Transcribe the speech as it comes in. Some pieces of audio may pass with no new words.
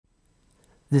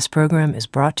This program is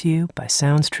brought to you by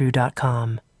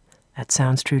SoundsTrue.com. At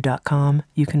SoundsTrue.com,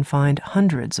 you can find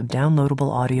hundreds of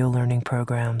downloadable audio learning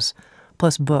programs,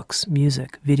 plus books,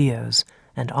 music, videos,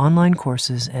 and online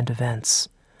courses and events.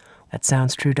 At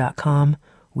SoundsTrue.com,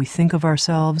 we think of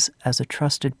ourselves as a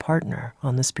trusted partner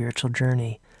on the spiritual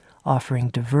journey, offering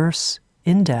diverse,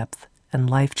 in-depth, and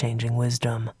life-changing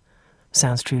wisdom.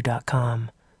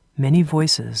 SoundsTrue.com. Many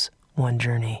voices, one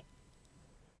journey.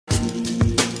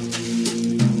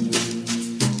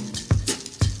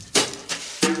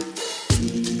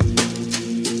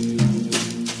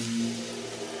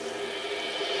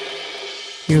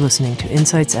 You're listening to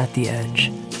Insights at the Edge.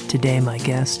 Today my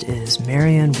guest is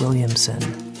Marianne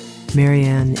Williamson.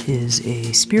 Marianne is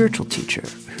a spiritual teacher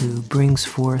who brings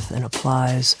forth and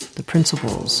applies the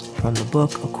principles from the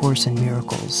book A Course in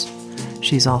Miracles.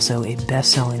 She's also a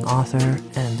best-selling author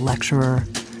and lecturer.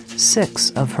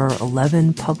 6 of her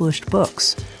 11 published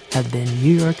books have been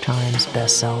New York Times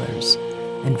bestsellers,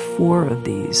 and 4 of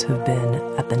these have been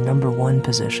at the #1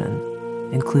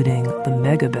 position, including the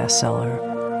mega bestseller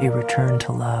A Return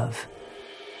to Love.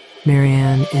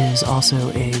 Marianne is also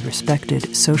a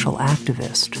respected social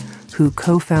activist who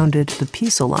co-founded the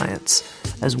Peace Alliance,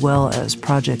 as well as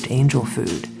Project Angel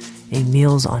Food, a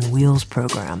Meals on Wheels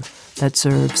program that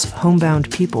serves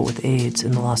homebound people with AIDS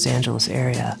in the Los Angeles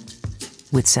area.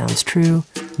 With Sounds True,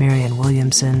 Marianne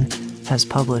Williamson has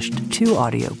published 2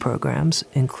 audio programs,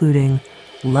 including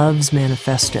Love's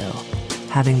Manifesto,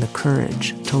 Having the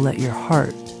Courage to Let Your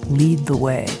Heart Lead the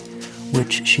Way,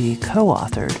 which she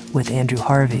co-authored with Andrew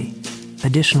Harvey.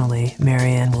 Additionally,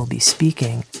 Marianne will be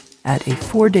speaking at a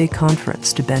 4-day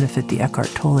conference to benefit the Eckhart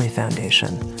Tolle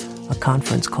Foundation, a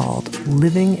conference called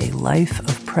Living a Life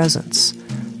of Presence,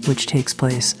 which takes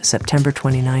place September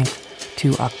 29th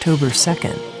to October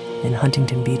 2nd in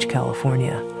Huntington Beach,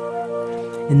 California.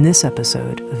 In this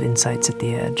episode of Insights at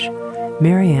the Edge,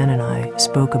 Marianne and I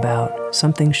spoke about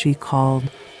something she called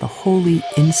the holy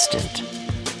instant,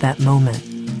 that moment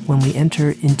when we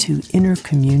enter into inner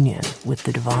communion with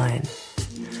the divine.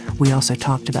 We also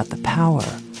talked about the power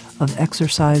of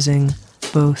exercising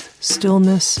both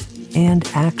stillness and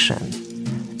action,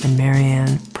 and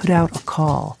Marianne put out a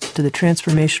call to the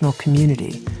transformational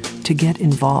community to get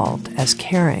involved as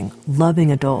caring,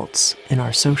 loving adults in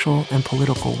our social and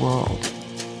political world.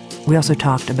 We also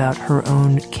talked about her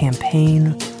own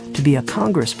campaign to be a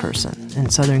congressperson in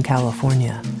Southern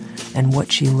California and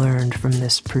what she learned from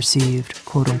this perceived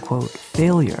quote-unquote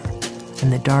failure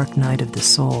and the dark night of the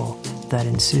soul that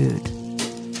ensued.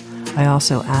 I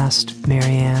also asked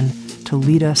Marianne to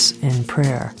lead us in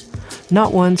prayer,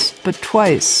 not once, but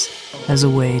twice, as a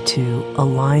way to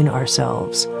align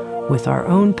ourselves with our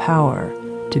own power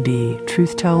to be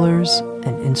truth-tellers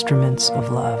and instruments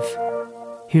of love.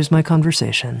 Here's my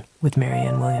conversation with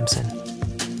Marianne Williamson.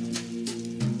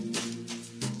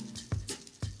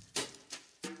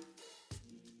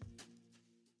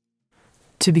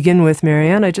 To begin with,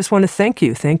 Marianne, I just want to thank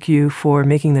you. Thank you for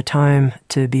making the time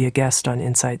to be a guest on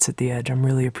Insights at the Edge. I'm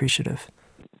really appreciative.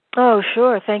 Oh,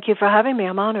 sure. Thank you for having me.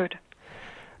 I'm honored.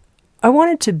 I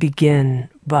wanted to begin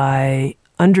by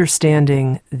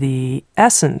understanding the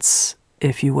essence,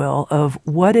 if you will, of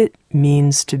what it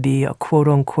means to be a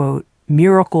quote-unquote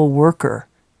miracle worker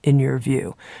in your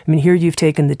view. I mean, here you've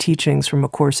taken the teachings from A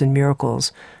Course in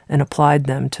Miracles and applied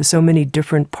them to so many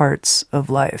different parts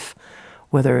of life,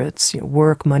 whether it's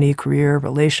work, money, career,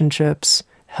 relationships,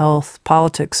 health,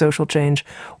 politics, social change.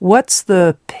 What's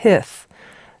the pith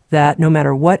that no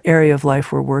matter what area of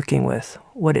life we're working with,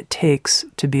 what it takes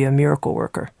to be a miracle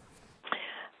worker?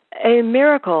 A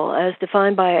miracle, as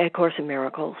defined by A Course in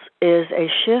Miracles, is a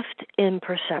shift in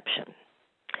perception.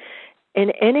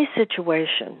 In any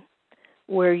situation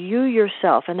where you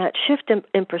yourself, and that shift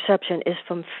in perception is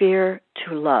from fear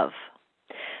to love.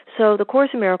 So the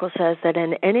Course in Miracles says that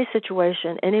in any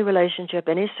situation, any relationship,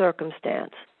 any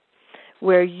circumstance,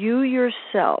 where you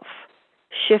yourself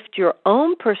shift your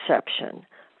own perception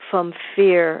from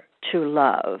fear to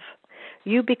love,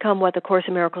 you become what the Course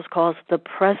in Miracles calls the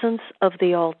presence of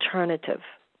the alternative.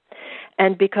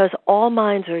 And because all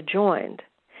minds are joined,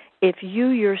 if you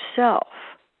yourself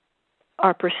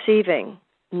are perceiving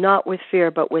not with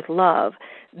fear but with love,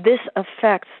 this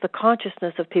affects the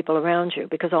consciousness of people around you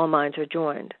because all minds are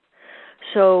joined.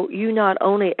 So you not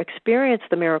only experience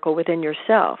the miracle within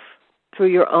yourself through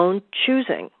your own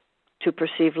choosing to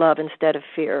perceive love instead of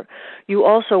fear, you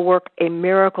also work a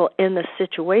miracle in the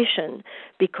situation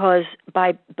because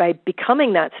by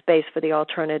becoming that space for the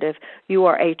alternative, you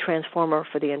are a transformer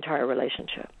for the entire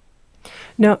relationship.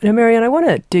 Now, Marianne, I want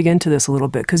to dig into this a little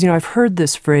bit because, I've heard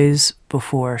this phrase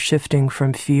before, shifting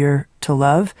from fear to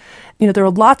love. There are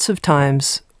lots of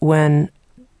times when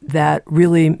that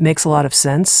really makes a lot of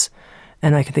sense.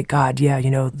 And I can think, God, yeah,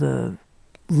 the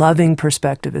loving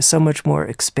perspective is so much more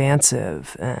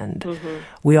expansive and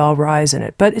we all rise in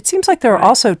it. But it seems like there are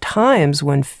also times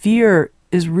when fear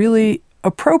is really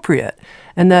appropriate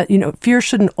and that, fear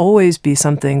shouldn't always be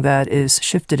something that is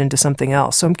shifted into something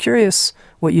else. So I'm curious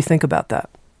what you think about that.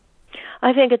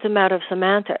 I think it's a matter of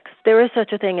semantics. There is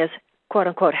such a thing as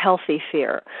quote-unquote healthy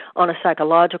fear on a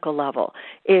psychological level.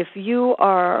 If you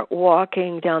are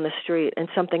walking down the street and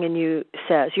something in you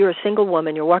says, you're a single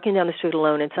woman, you're walking down the street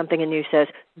alone and something in you says,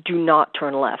 do not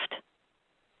turn left.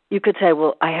 You could say,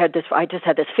 well, I just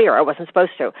had this fear, I wasn't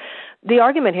supposed to. The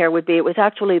argument here would be it was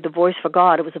actually the voice for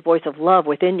God, it was the voice of love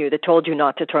within you that told you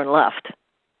not to turn left.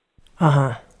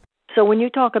 So when you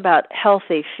talk about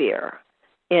healthy fear,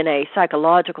 in a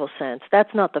psychological sense,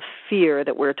 that's not the fear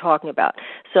that we're talking about.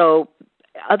 So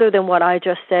other than what I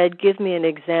just said, give me an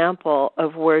example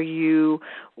of where you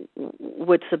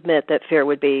would submit that fear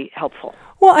would be helpful.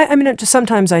 Well, I mean, just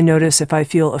sometimes I notice if I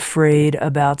feel afraid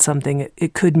about something,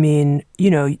 it could mean,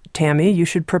 Tami, you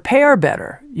should prepare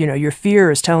better. Your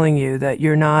fear is telling you that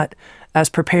you're not as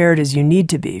prepared as you need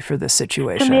to be for this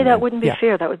situation. To me, that wouldn't be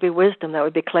fear. That would be wisdom. That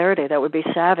would be clarity. That would be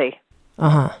savvy.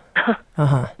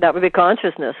 That would be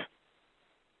consciousness.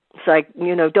 It's like,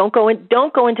 don't go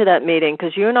into that meeting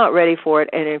because you're not ready for it,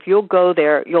 and if you'll go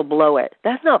there, you'll blow it.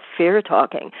 That's not fear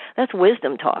talking. That's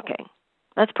wisdom talking.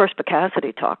 That's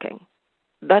perspicacity talking.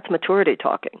 That's maturity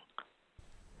talking.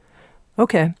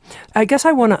 Okay. I guess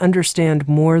I want to understand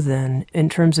more then in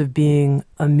terms of being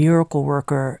a miracle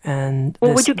worker and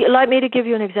Well, would you like me to give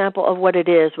you an example of what it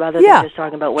is rather than just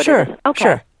talking about what it is? Okay.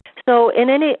 Sure. So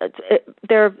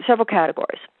there are several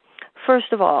categories.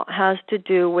 First of all, has to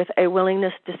do with a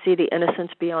willingness to see the innocence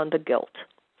beyond the guilt.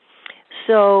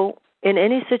 So in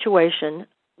any situation,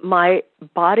 my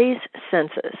body's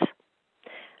senses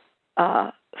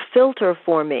filter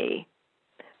for me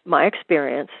my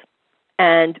experience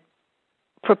and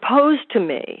propose to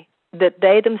me that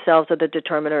they themselves are the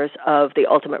determiners of the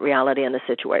ultimate reality in the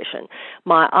situation.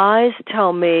 My eyes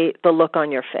tell me the look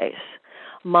on your face.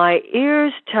 My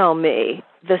ears tell me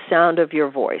the sound of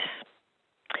your voice.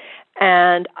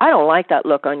 And I don't like that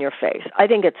look on your face. I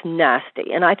think it's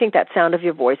nasty. And I think that sound of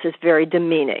your voice is very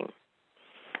demeaning.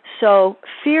 So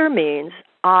fear means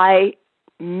I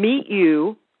meet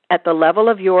you at the level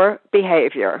of your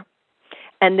behavior,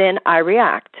 and then I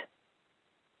react.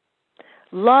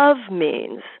 Love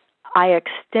means I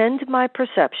extend my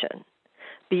perception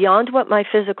beyond what my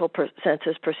physical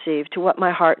senses perceive to what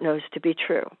my heart knows to be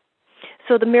true.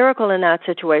 So the miracle in that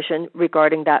situation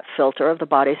regarding that filter of the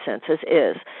body senses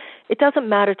is, it doesn't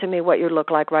matter to me what you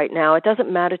look like right now. It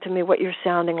doesn't matter to me what you're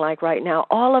sounding like right now.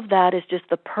 All of that is just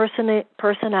the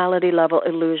personality level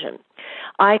illusion.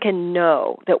 I can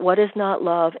know that what is not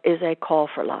love is a call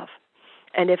for love.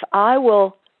 And if I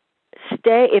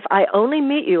only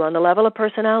meet you on the level of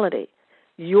personality,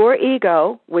 your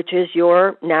ego, which is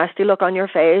your nasty look on your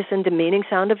face and demeaning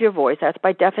sound of your voice, that's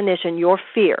by definition your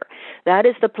fear. That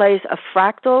is the place, a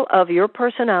fractal of your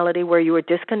personality where you are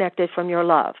disconnected from your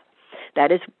love.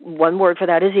 That is, one word for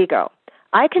that is ego.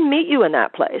 I can meet you in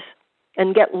that place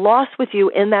and get lost with you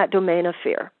in that domain of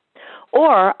fear.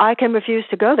 Or I can refuse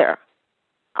to go there.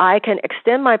 I can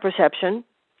extend my perception,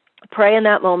 pray in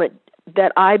that moment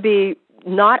that I be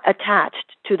not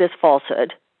attached to this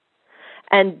falsehood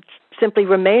and simply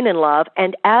remain in love.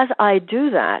 And as I do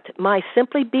that, my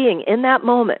simply being in that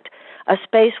moment, a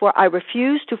space where I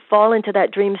refuse to fall into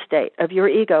that dream state of your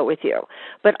ego with you,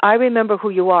 but I remember who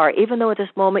you are, even though at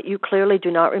this moment you clearly do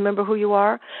not remember who you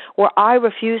are, where I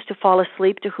refuse to fall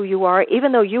asleep to who you are,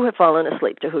 even though you have fallen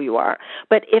asleep to who you are.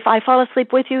 But if I fall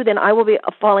asleep with you, then I will be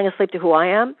falling asleep to who I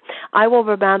am. I will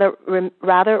rather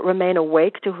remain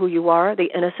awake to who you are, the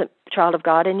innocent child of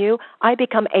God in you. I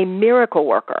become a miracle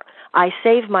worker. I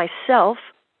save myself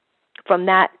from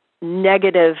that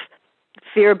negative,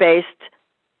 fear-based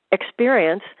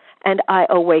experience, and I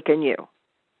awaken you.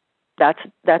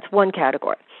 That's one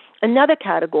category. Another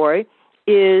category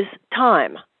is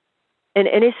time. In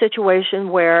any situation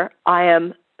where I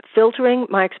am filtering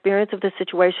my experience of the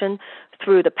situation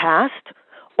through the past,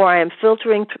 or I am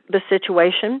filtering the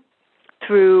situation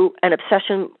through an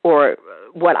obsession or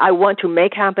what I want to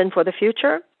make happen for the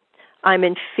future, I'm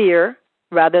in fear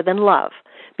rather than love,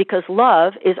 because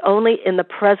love is only in the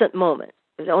present moment.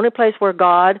 It's the only place where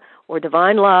God or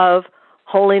divine love,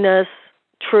 holiness,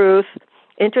 truth,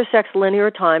 intersects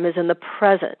linear time is in the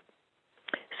present.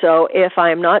 So if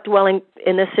I am not dwelling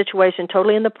in this situation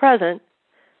totally in the present,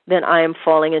 then I am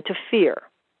falling into fear.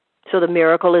 So the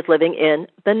miracle is living in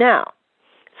the now.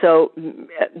 So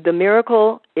the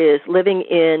miracle is living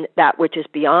in that which is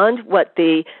beyond what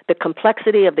the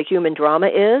complexity of the human drama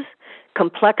is,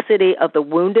 complexity of the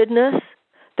woundedness,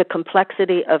 the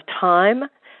complexity of time,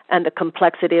 and the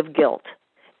complexity of guilt.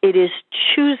 It is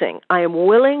choosing. I am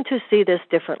willing to see this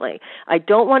differently. I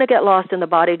don't want to get lost in the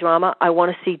body drama. I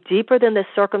want to see deeper than this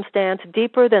circumstance,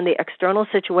 deeper than the external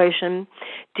situation,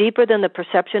 deeper than the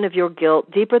perception of your guilt,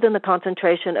 deeper than the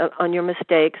concentration on your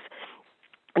mistakes,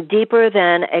 deeper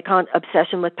than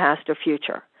obsession with past or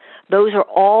future. Those are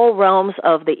all realms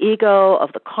of the ego,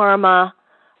 of the karma,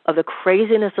 of the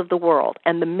craziness of the world.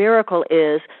 And the miracle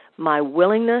is my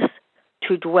willingness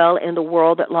to dwell in the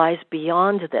world that lies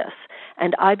beyond this.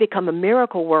 And I become a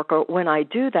miracle worker when I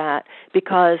do that,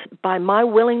 because by my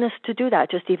willingness to do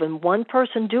that, just even one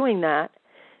person doing that,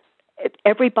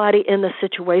 everybody in the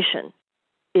situation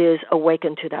is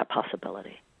awakened to that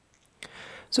possibility.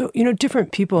 So,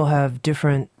 different people have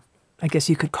different, I guess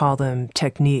you could call them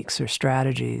techniques or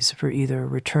strategies for either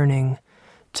returning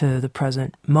to the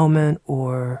present moment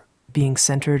or being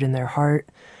centered in their heart.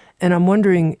 And I'm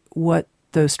wondering what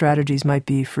those strategies might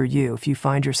be for you if you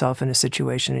find yourself in a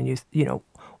situation and you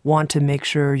want to make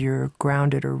sure you're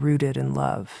grounded or rooted in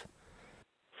love.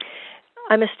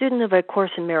 I'm a student of A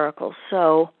Course in Miracles,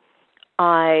 so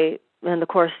and the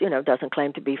Course, doesn't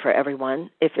claim to be for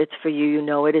everyone. If it's for you, you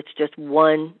know it. It's just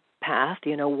one path,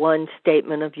 one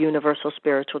statement of universal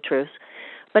spiritual truths.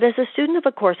 But as a student of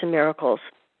A Course in Miracles,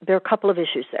 there are a couple of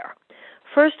issues there.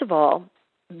 First of all,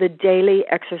 the daily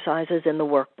exercises in the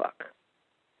workbook.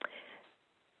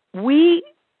 We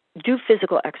do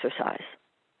physical exercise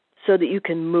so that you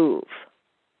can move.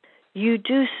 You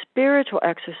do spiritual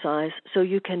exercise so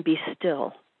you can be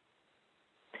still.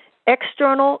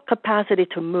 External capacity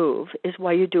to move is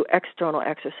why you do external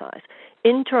exercise.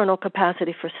 Internal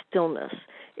capacity for stillness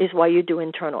is why you do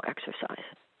internal exercise.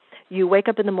 You wake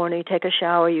up in the morning, you take a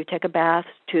shower, you take a bath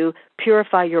to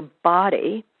purify your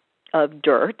body of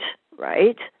dirt,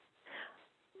 right?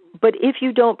 But if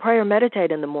you don't pray or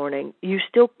meditate in the morning,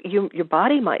 your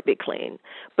body might be clean,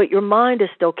 but your mind is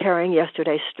still carrying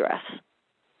yesterday's stress.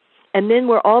 And then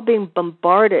we're all being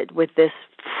bombarded with this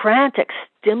frantic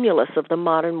stimulus of the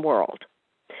modern world.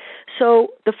 So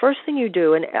the first thing you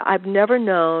do, and I've never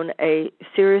known a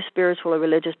serious spiritual or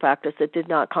religious practice that did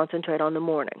not concentrate on the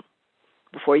morning.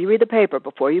 Before you read the paper,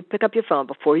 before you pick up your phone,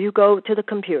 before you go to the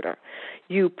computer,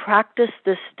 you practice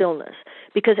this stillness.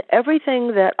 Because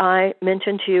everything that I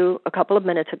mentioned to you a couple of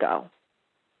minutes ago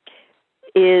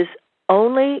is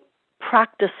only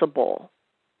practicable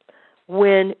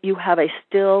when you have a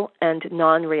still and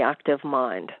non-reactive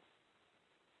mind.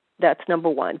 That's number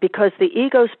one, because the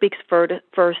ego speaks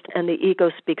first and the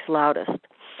ego speaks loudest.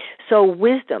 So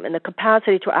wisdom and the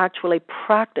capacity to actually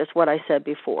practice what I said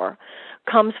before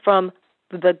comes from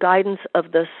the guidance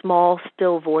of the small,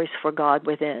 still voice for God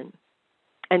within.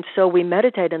 And so we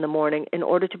meditate in the morning in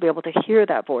order to be able to hear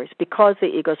that voice, because the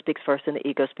ego speaks first and the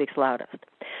ego speaks loudest.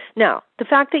 Now, the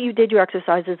fact that you did your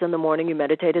exercises in the morning, you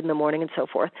meditated in the morning and so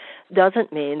forth,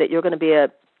 doesn't mean that you're going to be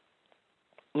a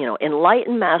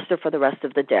enlightened master for the rest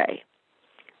of the day.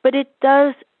 But it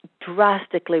does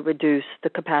drastically reduce the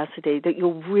capacity that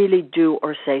you'll really do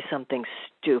or say something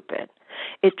stupid.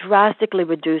 It drastically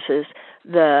reduces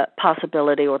the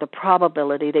possibility or the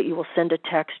probability that you will send a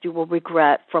text you will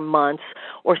regret for months,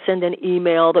 or send an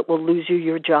email that will lose you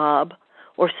your job,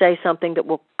 or say something that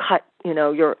will cut,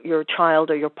 your child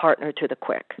or your partner to the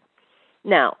quick.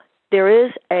 Now, there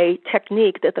is a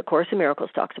technique that the Course in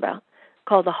Miracles talks about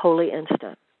called the holy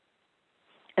instant.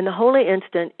 And the holy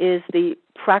instant is the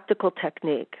practical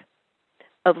technique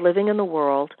of living in the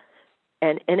world,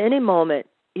 and in any moment,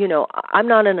 I'm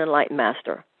not an enlightened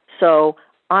master, so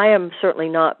I am certainly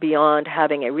not beyond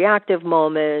having a reactive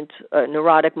moment, a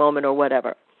neurotic moment, or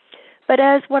whatever. But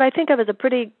as what I think of as a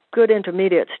pretty good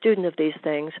intermediate student of these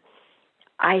things,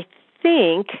 I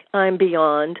think I'm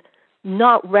beyond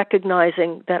not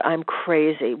recognizing that I'm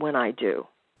crazy when I do.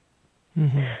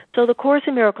 Mm-hmm. So the Course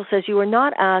in Miracles says you are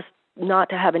not asked not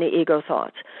to have any ego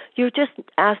thoughts. You're just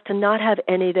asked to not have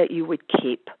any that you would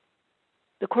keep.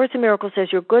 The Course in Miracles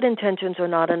says your good intentions are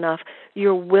not enough.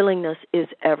 Your willingness is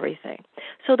everything.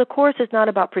 So the Course is not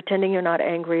about pretending you're not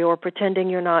angry or pretending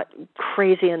you're not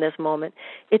crazy in this moment.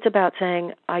 It's about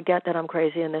saying, I get that I'm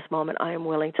crazy in this moment. I am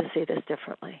willing to see this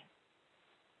differently.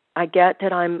 I get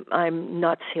that I'm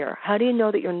nuts here. How do you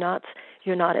know that you're nuts?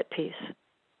 You're not at peace.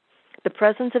 The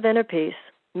presence of inner peace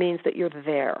means that you're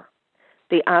there.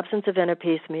 The absence of inner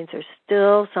peace means there's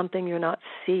still something you're not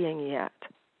seeing yet.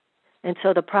 And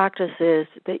so the practice is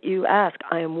that you ask,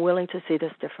 I am willing to see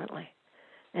this differently.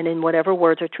 And in whatever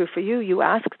words are true for you, you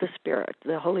ask the Spirit,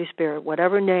 the Holy Spirit,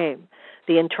 whatever name,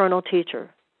 the internal teacher,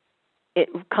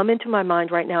 come into my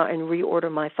mind right now and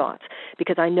reorder my thoughts.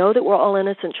 Because I know that we're all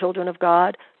innocent children of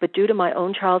God, but due to my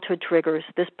own childhood triggers,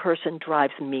 this person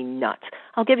drives me nuts.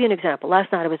 I'll give you an example.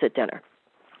 Last night I was at dinner.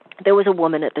 There was a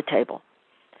woman at the table.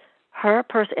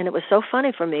 And it was so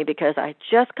funny for me because I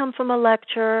just come from a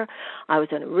lecture. I was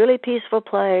in a really peaceful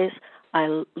place.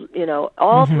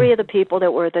 All three of the people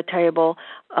that were at the table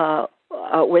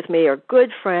with me are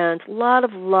good friends, a lot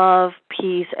of love,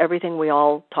 peace, everything we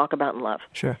all talk about and love.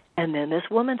 Sure. And then this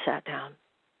woman sat down.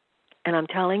 And I'm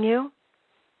telling you,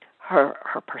 her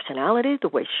personality, the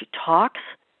way she talks,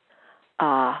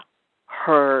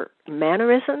 her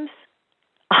mannerisms,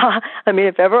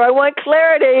 if ever I want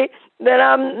clarity, then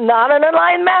I'm not an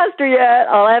enlightened master yet.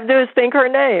 All I have to do is think her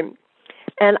name.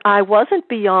 And I wasn't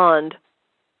beyond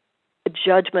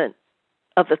judgment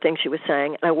of the things she was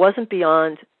saying, and I wasn't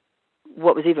beyond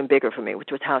what was even bigger for me, which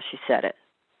was how she said it.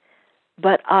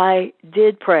 But I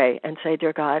did pray and say,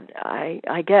 dear God,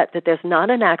 I get that there's not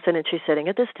an accident she's sitting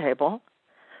at this table.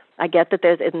 I get that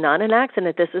it's not an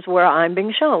accident. This is where I'm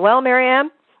being shown. Well,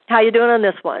 Marianne, how you doing on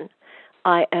this one?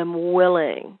 I am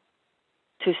willing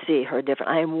to see her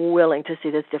different. I am willing to see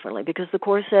this differently because the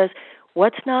Course says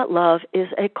what's not love is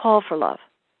a call for love.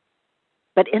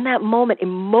 But in that moment,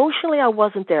 emotionally I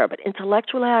wasn't there, but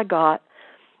intellectually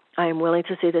I am willing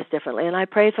to see this differently. And I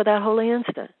prayed for that holy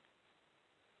instant.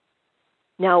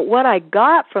 Now, what I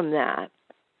got from that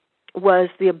was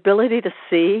the ability to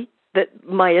see that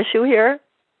my issue here.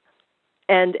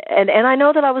 And I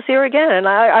know that I will see her again, and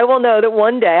I will know that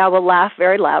one day I will laugh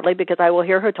very loudly because I will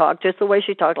hear her talk just the way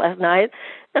she talked last night,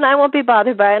 and I won't be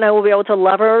bothered by it, and I will be able to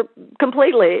love her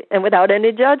completely and without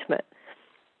any judgment.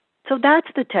 So that's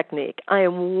the technique. I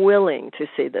am willing to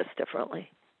see this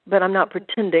differently, but I'm not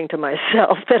pretending to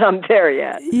myself that I'm there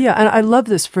yet. Yeah, and I love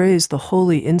this phrase, the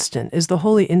holy instant. Is the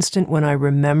holy instant when I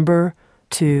remember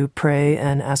to pray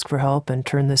and ask for help and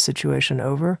turn this situation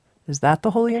over? Is that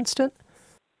the holy instant?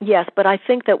 Yes, but I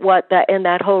think that in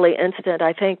that holy instant,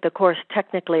 I think the Course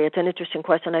technically, it's an interesting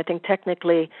question. I think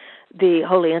technically the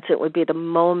holy instant would be the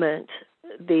moment,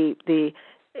 the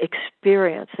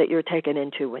experience that you're taken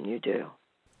into when you do.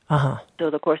 Uh-huh. So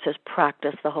the Course says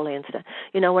practice the holy instant.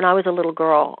 When I was a little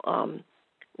girl,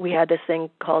 we had this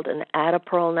thing called an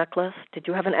Ada-pearl necklace. Did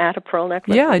you have an Ada-pearl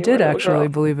necklace? Yeah, I did actually,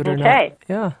 believe it or not. Okay.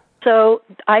 Yeah. So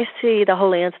I see the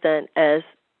holy instant as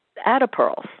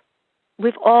Ada-pearls.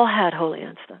 We've all had holy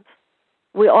instants.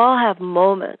 We all have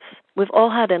moments. We've all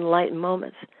had enlightened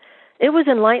moments. It was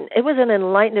an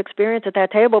enlightened experience at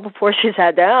that table before she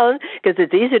sat down, because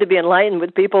it's easy to be enlightened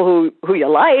with people who you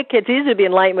like. It's easy to be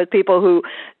enlightened with people who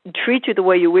treat you the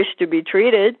way you wish to be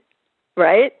treated,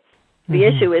 right? The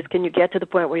issue is, can you get to the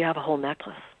point where you have a whole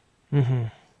necklace?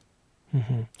 Mm-hmm.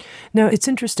 Mm-hmm. Now, it's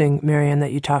interesting, Marianne,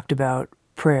 that you talked about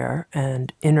prayer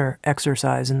and inner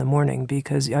exercise in the morning,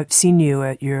 because I've seen you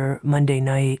at your Monday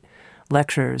night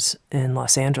lectures in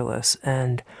Los Angeles,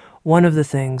 and one of the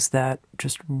things that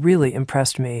just really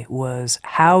impressed me was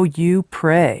how you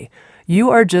pray.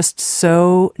 You are just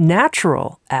so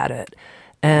natural at it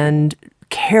and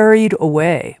carried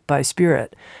away by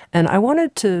Spirit. And I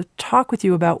wanted to talk with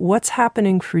you about what's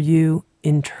happening for you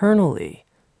internally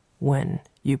when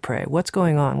you pray. What's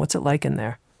going on? What's it like in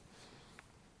there?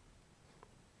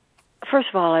 First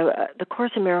of all, the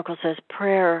Course in Miracles says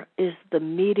prayer is the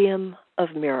medium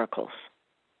of miracles.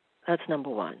 That's number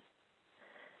one.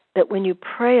 That when you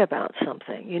pray about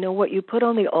something, what you put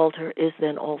on the altar is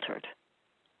then altered.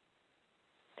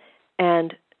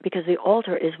 And because the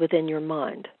altar is within your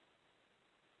mind.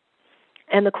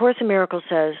 And the Course in Miracles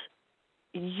says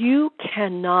you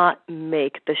cannot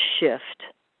make the shift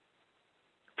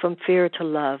from fear to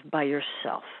love by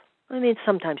yourself.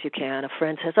 Sometimes you can. A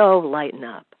friend says, oh, lighten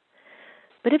up.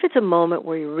 But if it's a moment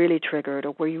where you're really triggered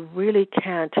or where you really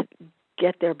can't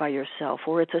get there by yourself,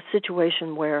 or it's a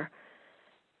situation where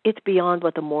it's beyond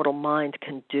what the mortal mind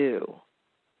can do,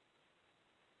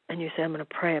 and you say, I'm going to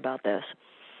pray about this.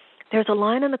 There's a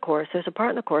line in the Course, there's a part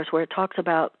in the Course where it talks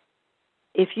about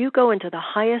if you go into the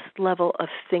highest level of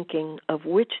thinking of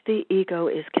which the ego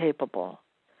is capable,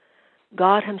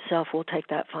 God himself will take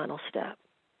that final step.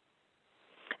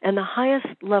 And the highest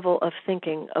level of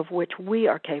thinking of which we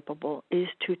are capable is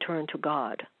to turn to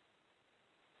God.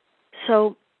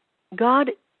 So God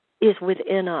is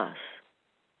within us.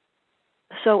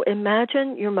 So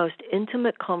imagine your most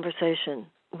intimate conversation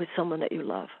with someone that you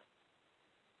love.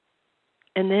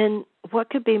 And then what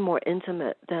could be more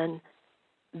intimate than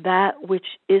that which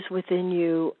is within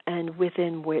you and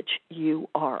within which you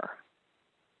are?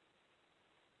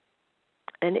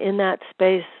 And in that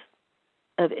space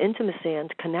of intimacy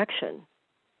and connection,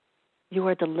 you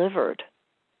are delivered.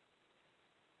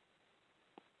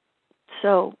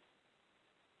 So,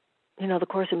 the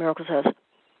Course in Miracles says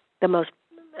the most,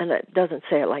 and it doesn't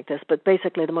say it like this, but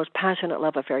basically the most passionate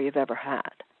love affair you've ever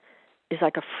had is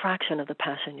like a fraction of the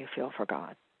passion you feel for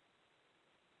God.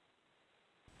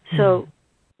 So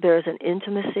there is an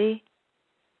intimacy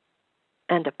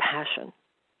and a passion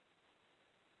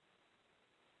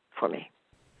for me.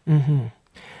 Mm-hmm.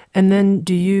 And then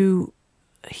do you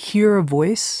hear a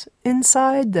voice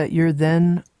inside that you're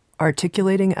then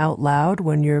articulating out loud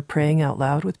when you're praying out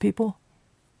loud with people?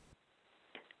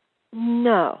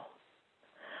 No.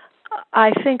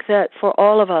 I think that for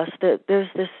all of us, that there's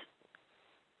this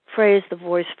phrase, the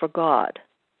voice for God.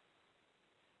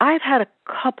 I've had a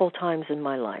couple times in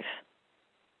my life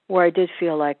where I did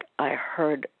feel like I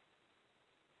heard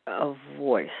a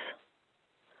voice.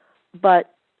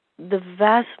 But the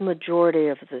vast majority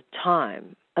of the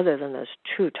time, other than those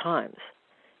 2 times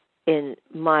in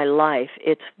my life,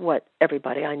 it's what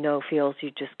everybody I know feels. You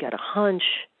just get a hunch.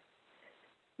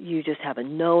 You just have a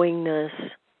knowingness.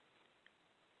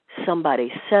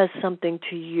 Somebody says something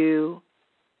to you.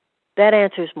 That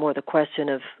answers more the question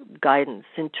of guidance.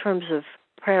 In terms of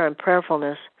prayer and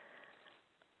prayerfulness,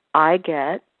 I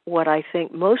get what I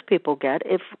think most people get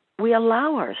if we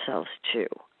allow ourselves to.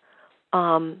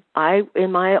 I,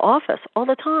 in my office all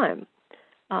the time,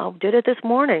 did it this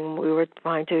morning. We were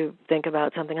trying to think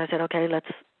about something. I said, okay,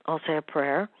 I'll say a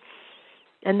prayer.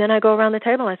 And then I go around the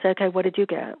table and I say, okay, what did you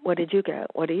get? What did you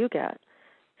get? What do you get?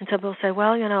 And some people say,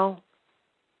 well,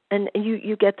 and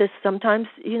you get this sometimes,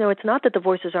 it's not that the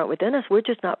voices aren't within us, we're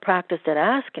just not practiced at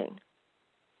asking.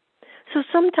 So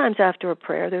sometimes after a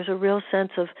prayer, there's a real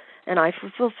sense of, and I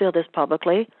feel this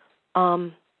publicly,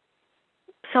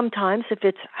 sometimes if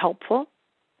it's helpful,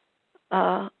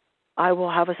 I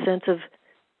will have a sense of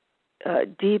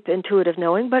deep intuitive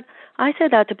knowing, but I say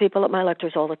that to people at my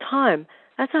lectures all the time.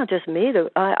 That's not just me.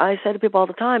 I say to people all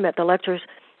the time at the lectures,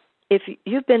 if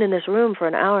you've been in this room for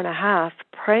an hour and a half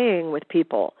praying with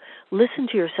people, listen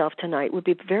to yourself tonight. It would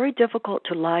be very difficult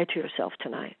to lie to yourself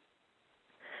tonight.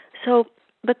 So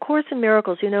the Course in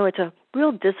Miracles, it's a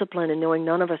real discipline in knowing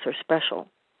none of us are special.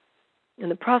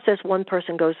 And the process one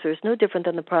person goes through is no different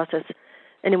than the process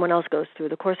anyone else goes through.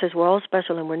 The Course says we're all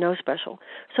special and we're no special.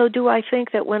 So do I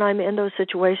think that when I'm in those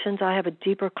situations I have a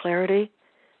deeper clarity?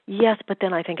 Yes, but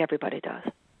then I think everybody does.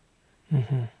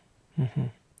 Mm-hmm. Mm-hmm.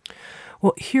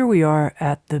 Well, here we are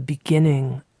at the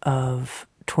beginning of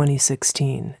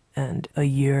 2016, and a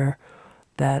year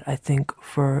that I think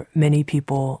for many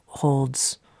people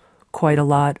holds quite a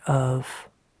lot of,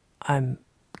 I'm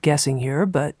guessing here,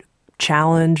 but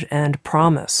challenge and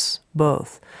promise,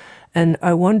 both. And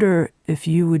I wonder if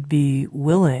you would be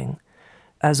willing,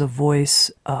 as a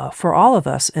voice for all of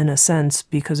us, in a sense,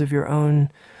 because of your own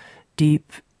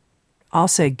deep, I'll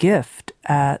say, gift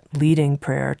at leading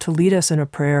prayer, to lead us in a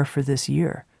prayer for this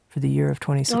year, for the year of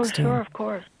 2016. Oh, sure, of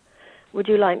course. Would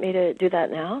you like me to do that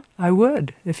now? I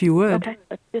would, if you would. Okay,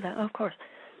 let's do that. Of course.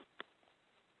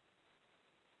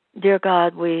 Dear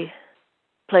God, we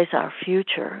place our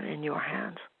future in your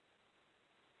hands,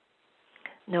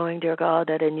 knowing, dear God,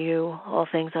 that in you all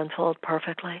things unfold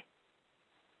perfectly.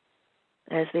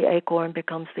 As the acorn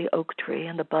becomes the oak tree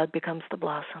and the bud becomes the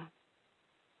blossom,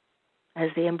 as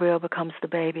the embryo becomes the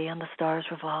baby and the stars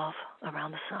revolve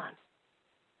around the sun.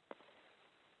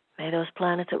 May those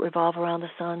planets that revolve around the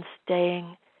sun,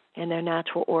 staying in their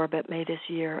natural orbit, may this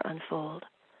year unfold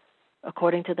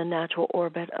according to the natural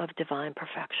orbit of divine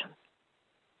perfection.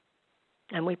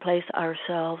 And we place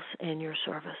ourselves in your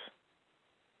service.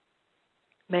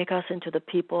 Make us into the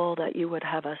people that you would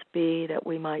have us be, that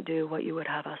we might do what you would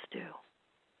have us do.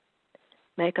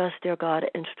 Make us, dear God,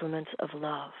 instruments of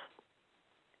love.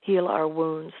 Heal our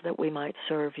wounds that we might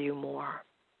serve you more.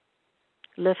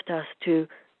 Lift us to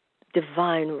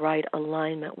divine right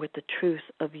alignment with the truth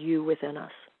of you within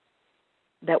us,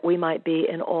 that we might be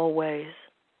in all ways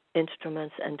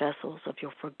instruments and vessels of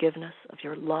your forgiveness, of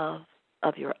your love,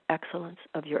 of your excellence,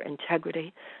 of your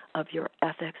integrity, of your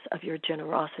ethics, of your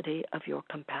generosity, of your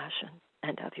compassion,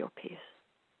 and of your peace.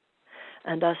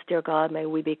 And thus, dear God, may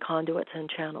we be conduits and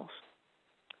channels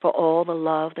for all the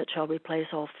love that shall replace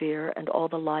all fear and all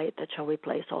the light that shall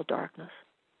replace all darkness.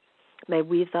 May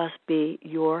we thus be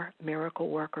your miracle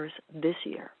workers this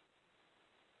year,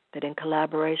 that in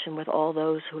collaboration with all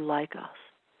those who, like us,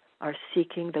 are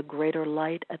seeking the greater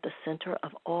light at the center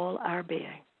of all our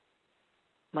being,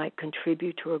 might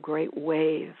contribute to a great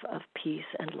wave of peace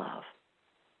and love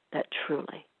that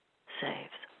truly saves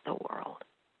the world.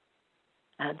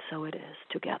 And so it is,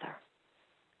 together,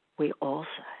 we all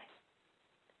say,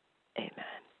 Amen.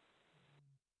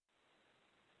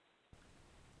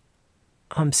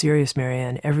 I'm serious,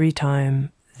 Marianne. Every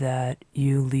time that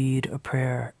you lead a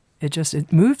prayer,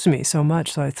 it moves me so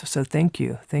much. So thank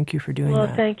you. Thank you for doing that.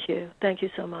 Well, thank you. Thank you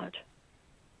so much.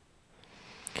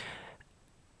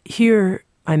 Here,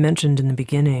 I mentioned in the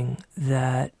beginning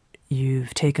that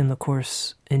you've taken the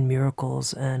Course in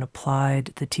Miracles and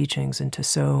applied the teachings into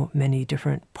so many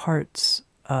different parts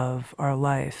of our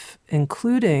life,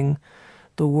 including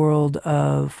the world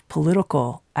of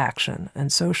political action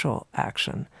and social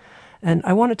action. And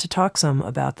I wanted to talk some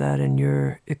about that and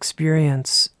your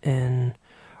experience in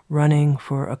running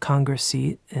for a Congress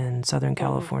seat in Southern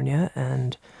California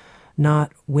and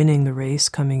not winning the race,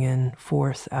 coming in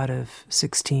 4th out of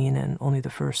 16, and only the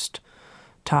first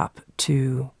top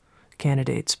 2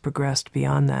 candidates progressed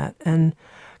beyond that, and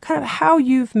kind of how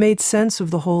you've made sense of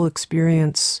the whole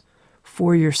experience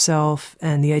for yourself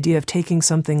and the idea of taking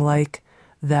something like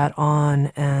that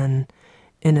on and,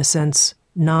 in a sense,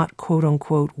 not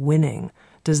quote-unquote winning.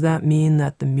 Does that mean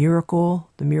that the miracle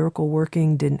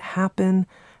working didn't happen?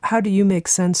 How do you make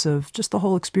sense of just the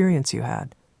whole experience you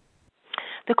had?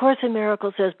 The Course in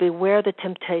Miracles says, beware the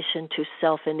temptation to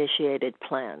self-initiated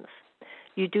plans.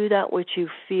 You do that which you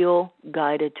feel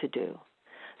guided to do.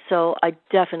 So I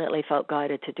definitely felt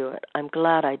guided to do it. I'm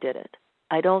glad I did it.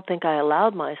 I don't think I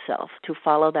allowed myself to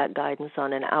follow that guidance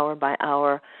on an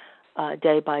hour-by-hour,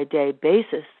 day-by-day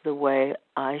basis the way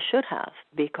I should have,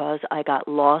 because I got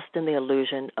lost in the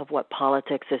illusion of what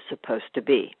politics is supposed to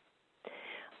be.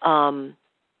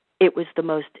 It was the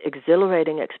most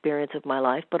exhilarating experience of my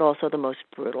life, but also the most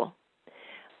brutal.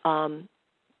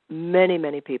 Many,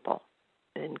 many people,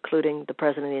 including the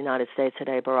President of the United States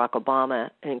today, Barack Obama,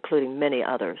 including many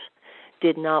others,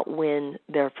 did not win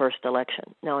their first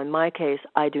election. Now, in my case,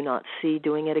 I do not see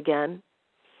doing it again,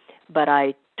 but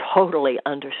I totally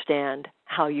understand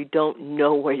how you don't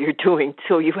know what you're doing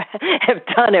till you have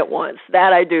done it once.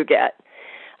 That I do get.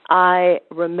 I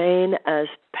remain as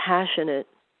passionate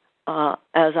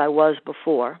as I was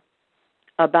before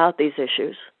about these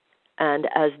issues, and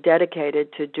as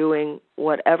dedicated to doing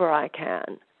whatever I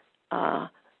can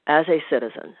as a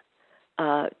citizen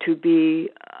to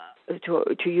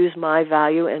use my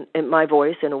value and my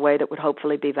voice in a way that would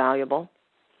hopefully be valuable.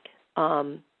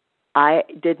 I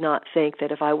did not think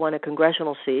that if I won a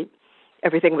congressional seat,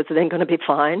 everything was then going to be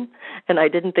fine, and I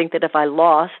didn't think that if I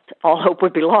lost, all hope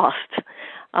would be lost.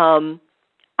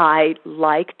 I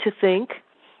like to think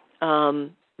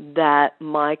that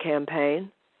my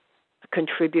campaign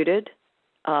contributed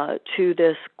to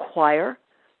this choir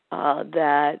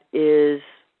that is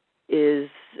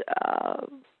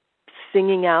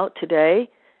singing out today,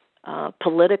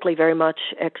 politically very much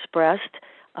expressed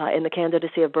in the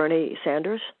candidacy of Bernie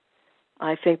Sanders.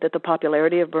 I think that the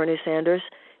popularity of Bernie Sanders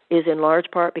is in large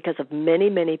part because of many,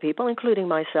 many people, including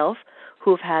myself,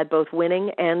 who have had both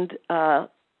winning and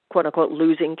quote-unquote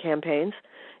losing campaigns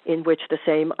in which the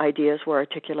same ideas were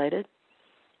articulated.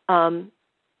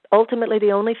 Ultimately,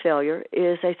 the only failure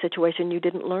is a situation you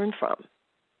didn't learn from.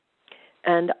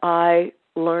 And I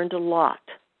learned a lot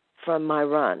from my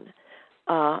run.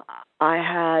 I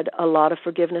had a lot of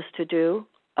forgiveness to do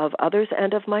of others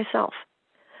and of myself.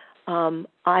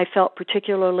 I felt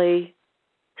particularly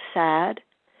sad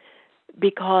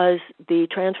because the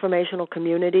transformational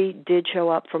community did show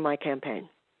up for my campaign,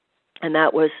 and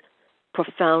that was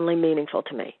profoundly meaningful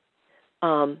to me.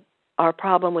 Our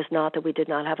problem was not that we did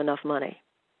not have enough money.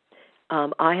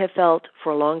 I have felt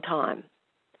for a long time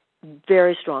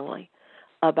very strongly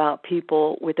about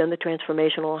people within the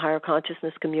transformational higher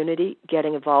consciousness community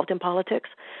getting involved in politics.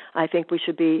 I think we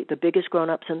should be the biggest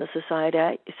grown-ups in the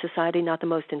society, not the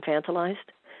most infantilized.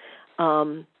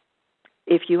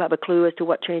 If you have a clue as to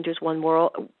what changes one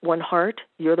heart,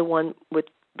 you're the one with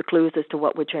the clues as to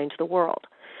what would change the world.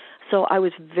 So I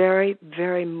was very,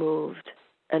 very moved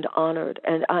and honored,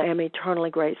 and I am eternally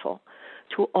grateful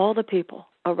to all the people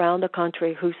around the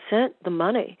country who sent the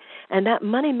money. And that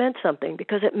money meant something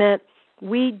because it meant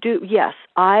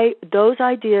those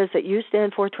ideas that you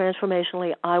stand for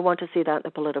transformationally, I want to see that in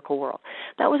the political world.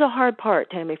 That was a hard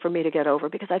part, Tami, for me to get over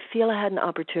because I feel I had an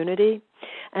opportunity,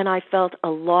 and I felt a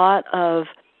lot of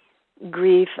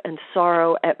grief and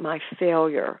sorrow at my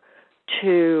failure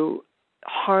to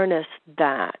harness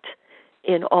that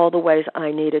in all the ways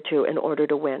I needed to in order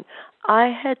to win. I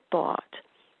had thought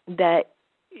that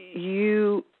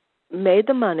you made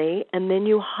the money and then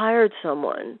you hired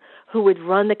someone who would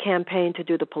run the campaign to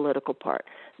do the political part.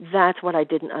 That's what I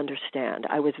didn't understand.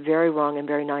 I was very wrong and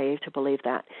very naive to believe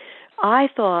that. I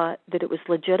thought that it was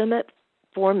legitimate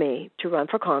for me to run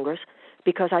for Congress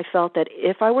because I felt that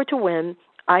if I were to win,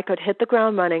 I could hit the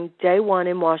ground running day one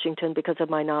in Washington because of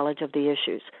my knowledge of the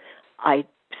issues. I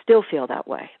still feel that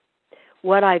way.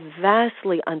 What I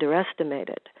vastly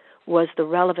underestimated was the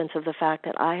relevance of the fact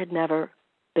that I had never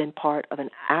been part of an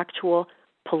actual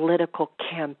political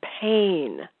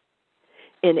campaign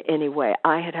in any way.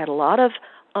 I had had a lot of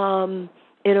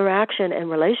interaction and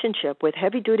relationship with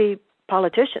heavy-duty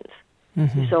politicians.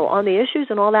 Mm-hmm. So on the issues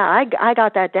and all that, I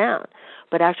got that down.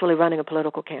 But actually running a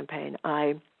political campaign,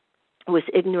 I was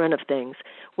ignorant of things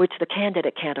which the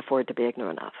candidate can't afford to be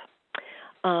ignorant of.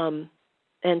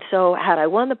 And so had I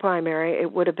won the primary,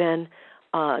 it would have been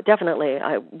definitely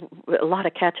a lot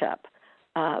of catch-up,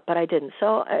 but I didn't.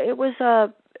 So it was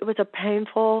a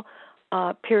painful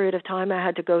period of time I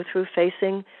had to go through,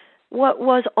 facing what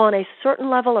was on a certain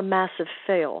level a massive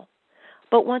fail.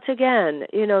 But once again,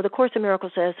 the Course in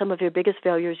Miracles says some of your biggest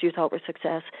failures you thought were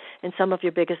success, and some of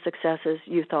your biggest successes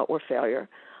you thought were failure.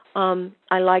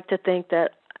 I like to think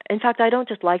that, in fact, I don't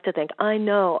just like to think, I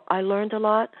know I learned a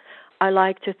lot. I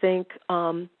like to think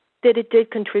that it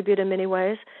did contribute in many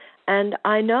ways. And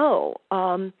I know,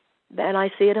 and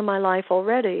I see it in my life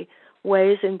already,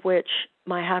 ways in which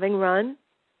my having run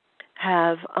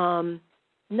have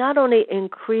not only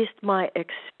increased my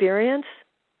experience,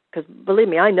 because believe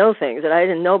me, I know things that I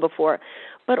didn't know before,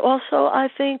 but also I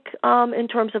think in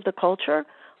terms of the culture,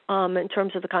 in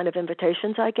terms of the kind of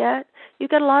invitations I get, you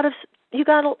get a lot of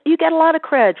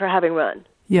cred for having run.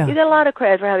 Yeah. You get a lot of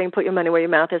credit for having put your money where your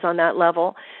mouth is on that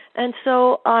level. And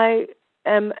so I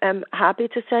am happy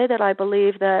to say that I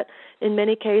believe that in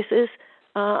many cases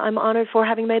I'm honored for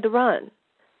having made the run.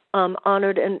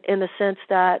 Honored in the sense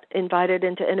that invited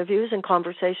into interviews and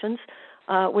conversations,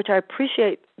 which I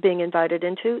appreciate being invited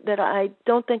into, that I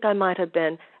don't think I might have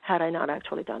been had I not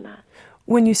actually done that.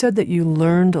 When you said that you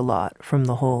learned a lot from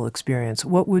the whole experience,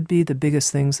 what would be the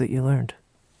biggest things that you learned?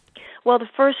 Well, the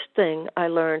first thing I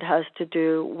learned has to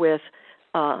do with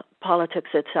politics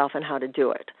itself and how to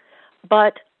do it.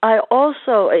 But I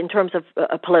also, in terms of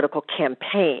a political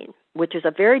campaign, which is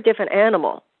a very different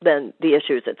animal than the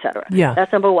issues, et cetera. Yeah.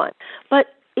 That's number one. But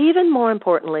even more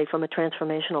importantly, from a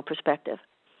transformational perspective,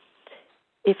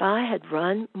 if I had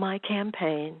run my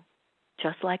campaign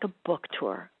just like a book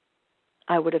tour,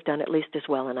 I would have done at least as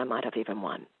well, and I might have even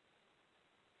won.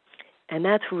 And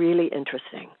that's really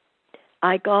interesting.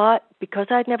 Because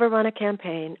I'd never run a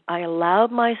campaign, I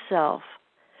allowed myself,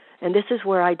 and this is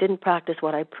where I didn't practice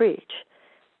what I preach,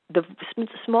 the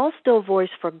small, still voice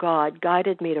for God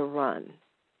guided me to run.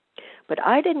 But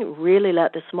I didn't really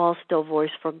let the small, still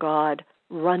voice for God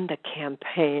run the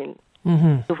campaign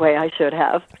the way I should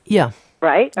have. Yeah.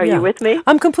 Right? Are you with me?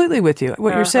 I'm completely with you.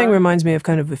 What you're saying reminds me of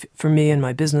kind of, for me in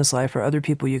my business life or other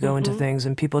people, you go into things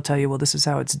and people tell you, well, this is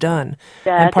how it's done.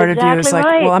 That's and part exactly of you is like,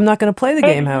 well, I'm not going to play the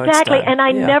game how it's done. And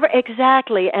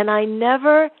I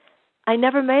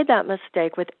never made that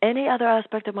mistake with any other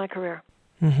aspect of my career.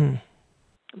 Mm-hmm.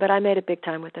 But I made it big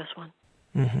time with this one.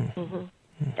 Mm-hmm. Mm-hmm.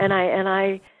 Mm-hmm. And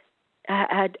I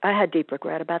had deep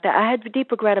regret about that. I had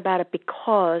deep regret about it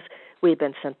because we had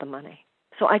been sent the money.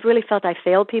 So I really felt I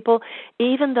failed people,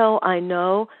 even though I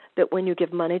know that when you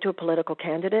give money to a political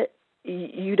candidate,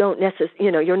 you don't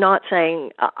necessarily, you're not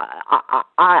saying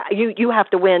you have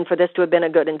to win for this to have been a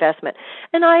good investment.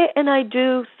 And I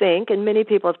do think, and many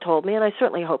people have told me, and I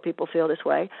certainly hope people feel this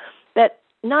way, that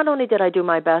not only did I do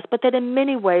my best, but that in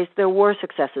many ways there were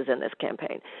successes in this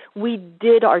campaign. We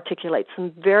did articulate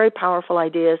some very powerful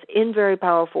ideas in very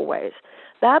powerful ways.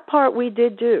 That part we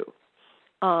did do.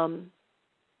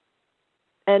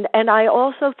 And I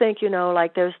also think,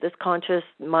 like there's this conscious,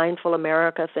 mindful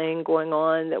America thing going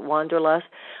on, that wanderlust.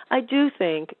 I do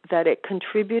think that it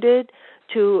contributed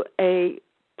to a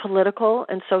political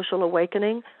and social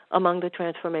awakening among the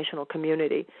transformational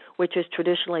community, which has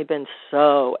traditionally been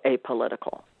so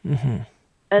apolitical. Mm-hmm.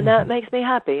 And that makes me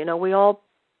happy. We all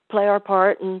play our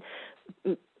part and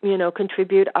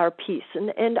contribute our piece.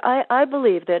 And I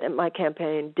believe that my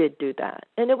campaign did do that.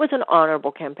 And it was an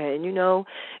honorable campaign,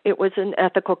 it was an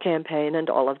ethical campaign and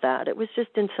all of that. It was just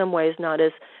in some ways not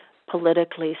as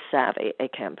politically savvy a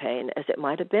campaign as it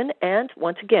might have been. And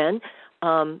once again,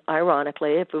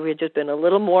 ironically, if we had just been a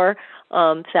little more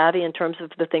savvy in terms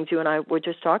of the things you and I were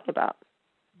just talking about.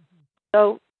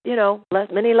 So,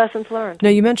 many lessons learned. Now,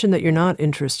 you mentioned that you're not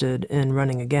interested in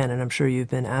running again, and I'm sure you've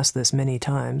been asked this many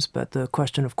times, but the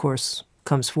question, of course,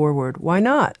 comes forward. Why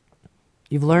not?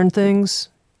 You've learned things?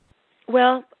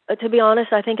 Well, to be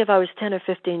honest, I think if I was 10 or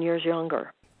 15 years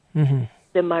younger, then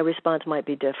my response might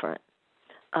be different.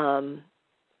 You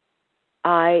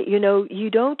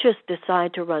don't just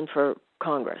decide to run for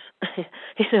Congress.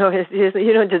 You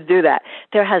don't just do that.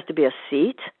 There has to be a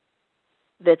seat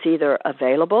that's either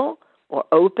available or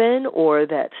open, or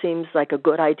that seems like a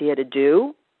good idea to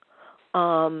do.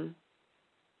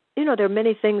 there are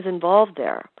many things involved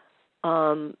there.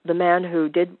 The man who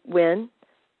did win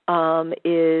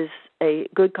is a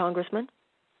good congressman.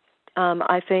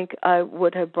 I think I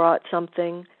would have brought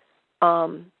something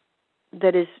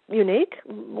that is unique.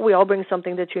 We all bring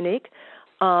something that's unique.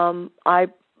 But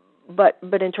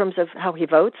in terms of how he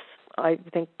votes, I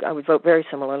think I would vote very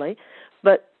similarly.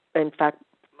 But in fact,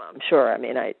 I'm sure.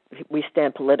 We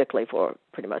stand politically for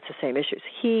pretty much the same issues.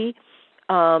 He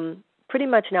pretty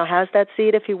much now has that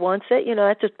seat if he wants it.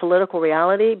 That's just political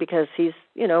reality because he's,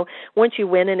 once you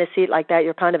win in a seat like that,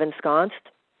 you're kind of ensconced.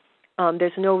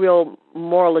 There's no real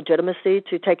moral legitimacy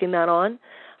to taking that on.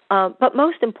 But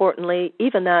most importantly,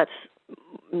 even that's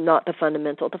not the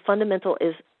fundamental. The fundamental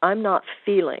is I'm not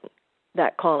feeling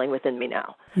that calling within me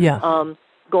now. Yeah.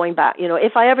 Going back,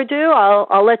 if I ever do,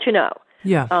 I'll let you know.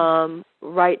 Yeah.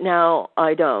 Right now,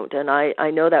 I don't. And I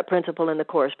know that principle in the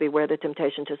Course, beware the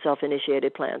temptation to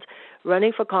self-initiated plans.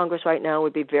 Running for Congress right now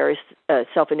would be very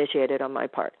self-initiated on my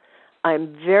part.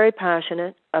 I'm very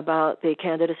passionate about the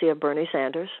candidacy of Bernie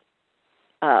Sanders.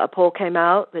 A poll came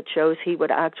out that shows he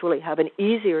would actually have an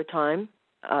easier time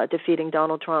defeating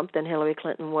Donald Trump than Hillary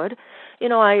Clinton would.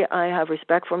 I have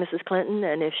respect for Mrs. Clinton,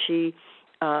 and if she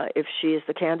is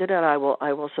the candidate, I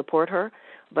will support her.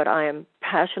 But I am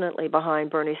passionately behind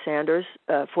Bernie Sanders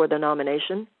for the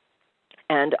nomination,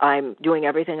 and I'm doing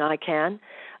everything I can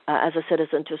as a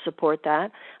citizen to support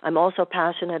that. I'm also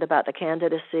passionate about the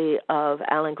candidacy of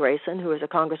Alan Grayson, who is a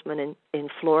congressman in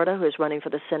Florida, who is running for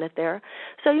the Senate there.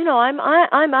 So I'm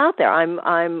out there.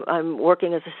 I'm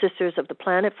working as a Sisters of the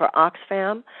Planet for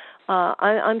Oxfam.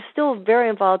 I'm still very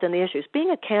involved in the issues.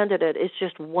 Being a candidate is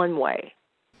just one way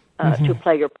to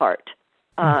play your part.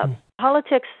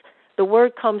 Politics. The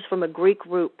word comes from a Greek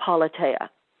root politeia,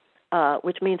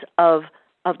 which means of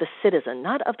the citizen,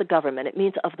 not of the government. It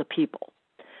means of the people.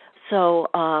 So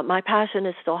my passion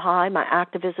is still high, my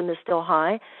activism is still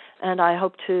high, and I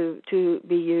hope to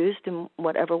be used in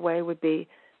whatever way would be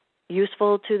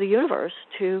useful to the universe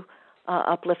to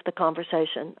uplift the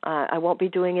conversation. I won't be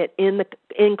doing it in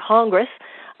Congress.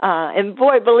 And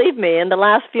boy, believe me, in the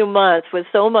last few months, with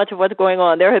so much of what's going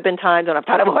on, there have been times when I've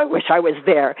thought, I wish I was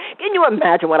there. Can you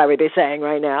imagine what I would be saying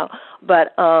right now?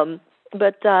 But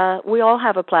we all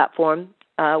have a platform,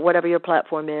 whatever your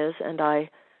platform is, and I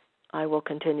will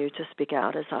continue to speak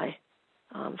out as I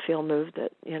feel moved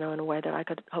that, in a way that I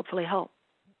could hopefully help.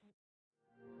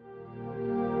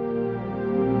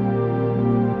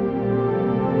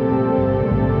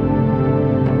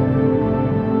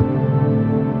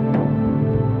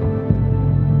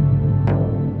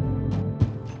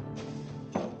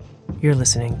 You're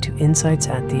listening to Insights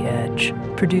at the Edge,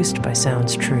 produced by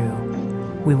Sounds True.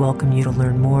 We welcome you to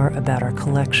learn more about our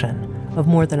collection of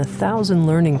more than 1,000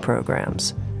 learning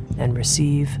programs and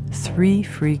receive 3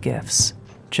 free gifts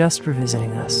just for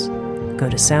visiting us. Go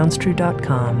to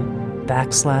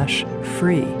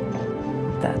SoundsTrue.com/free.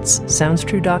 That's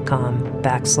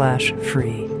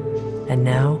SoundsTrue.com/free. And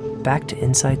now, back to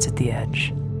Insights at the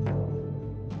Edge.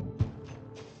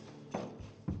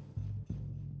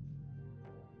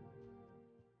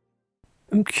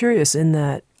 I'm curious, in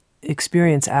that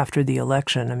experience after the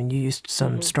election, you used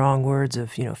some strong words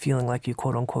of, feeling like you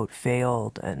quote unquote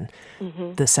failed and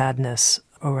the sadness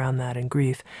around that and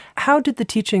grief. How did the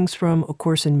teachings from A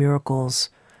Course in Miracles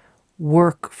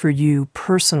work for you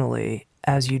personally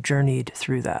as you journeyed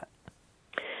through that?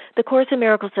 The Course in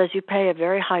Miracles says you pay a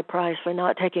very high price for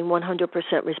not taking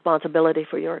 100% responsibility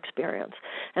for your experience.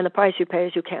 And the price you pay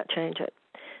is you can't change it.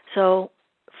 So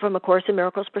from A Course in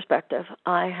Miracles perspective,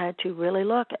 I had to really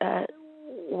look at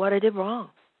what I did wrong,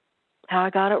 how I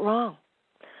got it wrong.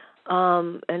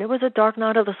 And it was a dark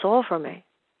night of the soul for me.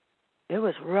 It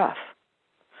was rough.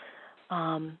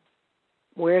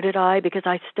 Where did because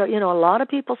I still, a lot of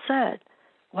people said,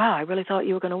 wow, I really thought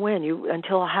you were going to win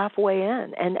until halfway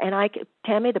in. And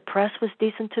Tami, the press was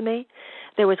decent to me.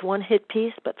 There was one hit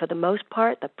piece, but for the most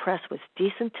part, the press was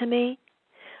decent to me.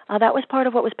 That was part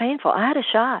of what was painful. I had a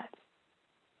shot.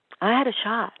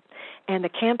 And the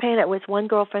campaign, that was one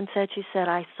girlfriend said, she said,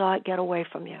 I saw it get away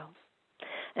from you.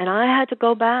 And I had to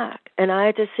go back, and I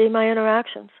had to see my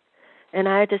interactions. And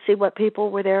I had to see what people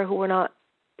were there who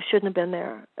shouldn't have been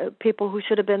there, people who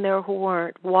should have been there who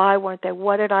weren't. Why weren't they?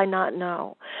 What did I not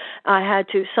know?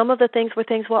 Some of the things were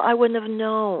things, I wouldn't have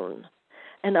known.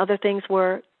 And other things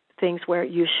were things where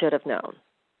you should have known.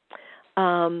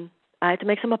 I had to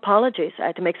make some apologies. I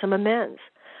had to make some amends.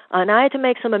 And I had to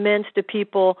make some amends to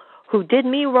people who did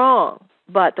me wrong.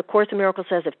 But the Course in Miracles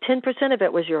says if 10% of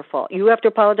it was your fault, you have to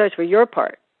apologize for your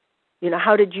part.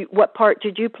 What part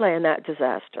did you play in that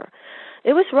disaster?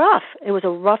 it was rough. It was a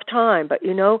rough time, but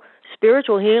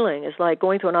spiritual healing is like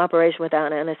going through an operation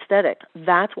without anesthetic.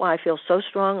 That's why I feel so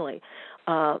strongly.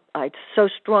 I so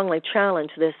strongly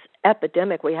challenge this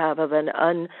epidemic we have of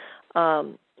a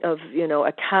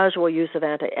casual use of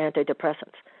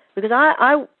antidepressants. Because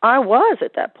I was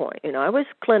at that point, I was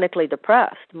clinically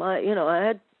depressed. I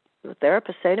had a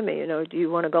therapist say to me, do you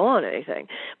want to go on anything?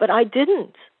 But I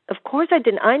didn't. Of course I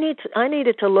didn't. I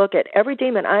needed to look at every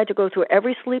demon. I had to go through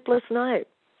every sleepless night.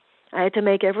 I had to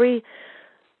make every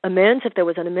amends if there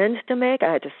was an amends to make.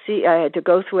 I had to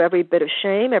go through every bit of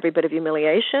shame, every bit of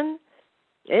humiliation.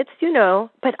 It's,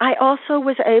 but I also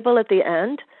was able at the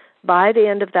end, by the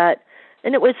end of that,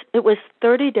 and it was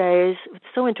 30 days. It's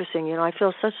so interesting, I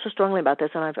feel so strongly about this,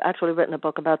 and I've actually written a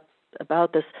book about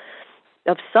this,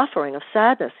 of suffering, of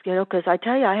sadness, because I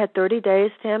tell you, I had 30 days,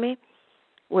 Tami,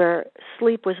 where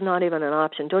sleep was not even an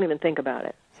option. Don't even think about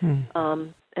it.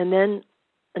 And then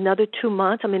another 2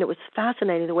 months. It was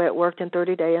fascinating the way it worked in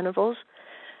 30-day intervals.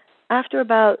 After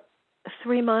about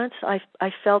 3 months, I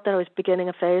felt that I was beginning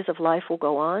a phase of life will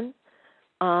go on.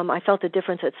 I felt the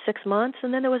difference at 6 months,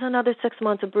 and then there was another 6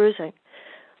 months of bruising.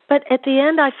 But at the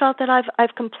end, I felt that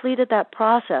I've completed that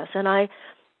process,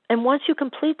 and once you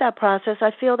complete that process,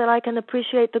 I feel that I can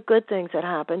appreciate the good things that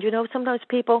happened. Sometimes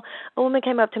a woman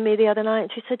came up to me the other night,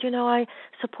 and she said, I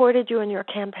supported you in your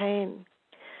campaign.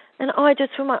 And I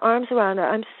just threw my arms around her.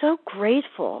 I'm so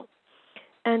grateful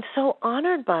and so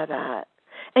honored by that.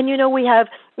 And, we have,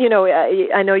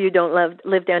 I know you don't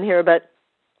live down here, but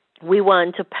we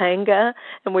won Topanga,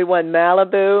 and we won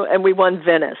Malibu, and we won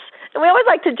Venice. And we always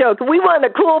like to joke, we won the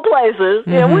cool places,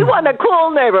 we won the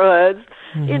cool neighborhoods,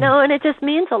 and it just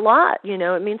means a lot,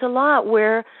 it means a lot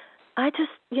where I just,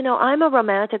 I'm a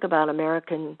romantic about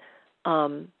American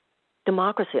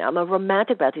democracy. I'm a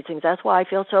romantic about these things. That's why I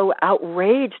feel so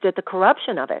outraged at the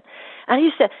corruption of it. And I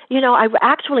used to, I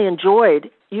actually enjoyed,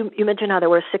 you mentioned how there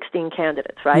were 16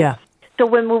 candidates, right? Yeah. So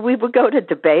when we would go to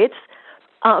debates,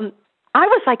 I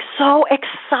was like so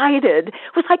excited.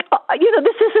 It was like,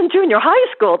 this isn't junior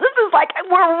high school. This is like,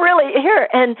 we're really here.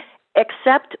 And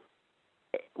except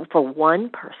for one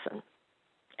person,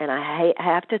 and I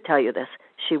have to tell you this,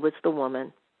 she was the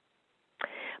woman.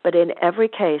 But in every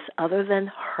case, other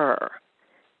than her,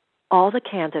 all the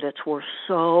candidates were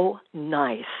so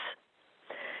nice.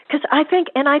 Because I think,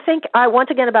 once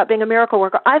again, about being a miracle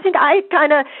worker, I think I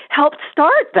kind of helped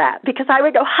start that, because I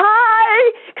would go,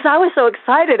 hi, because I was so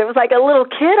excited. It was like a little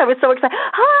kid. I was so excited,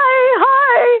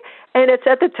 hi, and it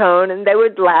set the tone, and they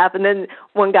would laugh, and then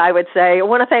one guy would say, I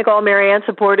want to thank all Marianne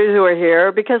supporters who are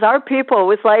here, because our people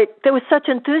was like, there was such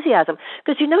enthusiasm.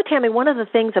 Because Tami, one of the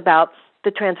things about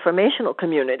the transformational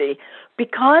community,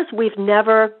 because we've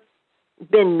never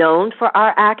been known for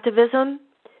our activism,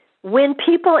 when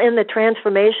people in the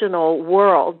transformational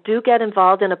world do get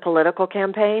involved in a political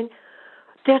campaign,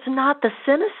 there's not the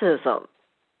cynicism.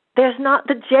 There's not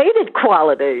the jaded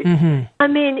quality.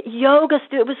 Yoga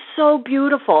it was so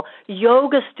beautiful.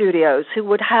 Yoga studios who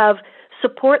would have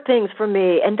support things for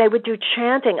me, and they would do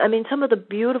chanting. Some of the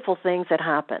beautiful things that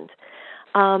happened.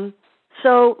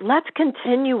 So let's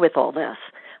continue with all this.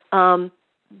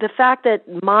 The fact that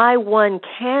my one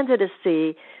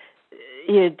candidacy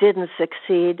didn't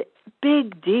succeed,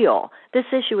 big deal. This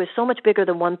issue is so much bigger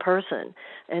than one person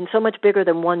and so much bigger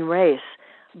than one race.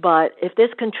 But if this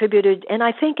contributed, and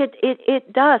I think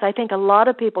it does, I think a lot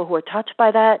of people who are touched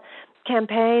by that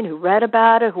campaign, who read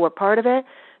about it, who are part of it,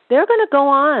 they're going to go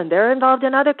on. They're involved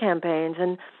in other campaigns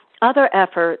and other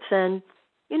efforts. And,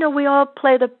 we all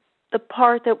play the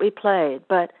part that we played.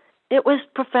 But it was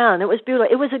profound. It was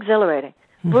beautiful. It was exhilarating.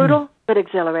 Brutal, but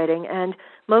exhilarating. And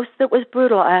most that was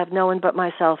brutal, I have no one but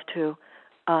myself to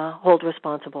hold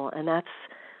responsible. And that's,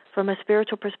 from a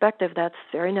spiritual perspective, that's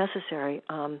very necessary.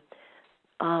 I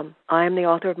am the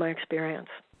author of my experience.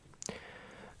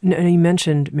 Now, you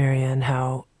mentioned, Marianne,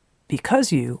 how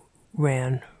because you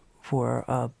ran for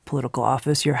a political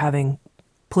office, you're having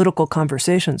political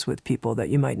conversations with people that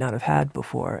you might not have had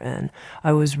before. And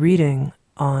I was reading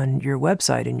on your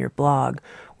website, in your blog,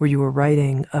 where you were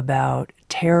writing about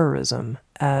terrorism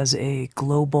as a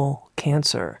global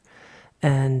cancer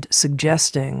and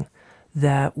suggesting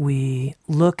that we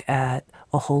look at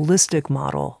a holistic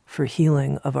model for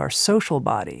healing of our social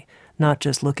body, not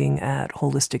just looking at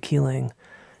holistic healing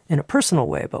in a personal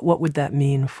way, but what would that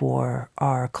mean for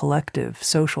our collective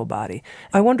social body?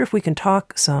 I wonder if we can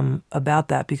talk some about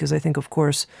that, because I think, of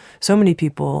course, so many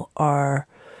people are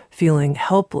feeling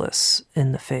helpless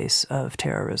in the face of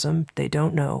terrorism. They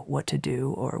don't know what to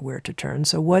do or where to turn.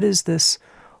 So what is this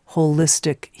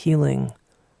holistic healing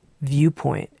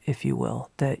viewpoint, if you will,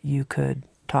 that you could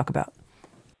talk about?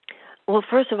 Well,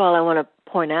 first of all, I want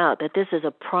to point out that this is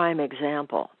a prime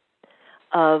example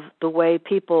of the way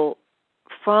people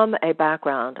from a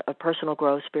background of personal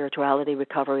growth, spirituality,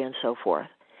 recovery, and so forth,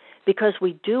 because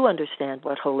we do understand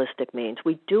what holistic means.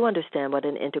 We do understand what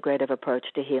an integrative approach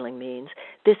to healing means.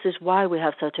 This is why we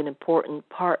have such an important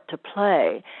part to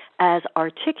play as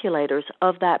articulators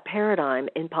of that paradigm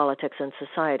in politics and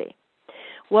society.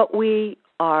 What we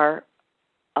are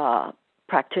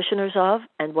practitioners of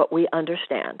and what we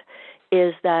understand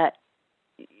is that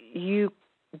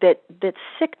that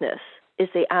sickness is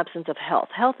the absence of health.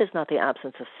 Health is not the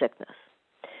absence of sickness.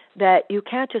 That you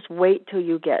can't just wait till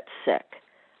you get sick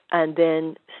and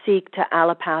then seek to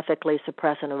allopathically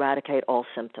suppress and eradicate all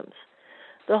symptoms.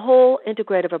 The whole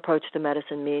integrative approach to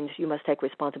medicine means you must take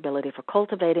responsibility for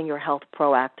cultivating your health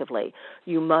proactively.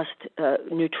 You must,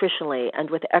 nutritionally and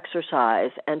with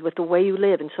exercise and with the way you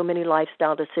live and so many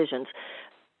lifestyle decisions,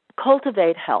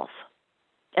 cultivate health.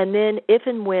 And then if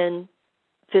and when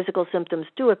physical symptoms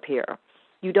do appear,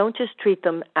 you don't just treat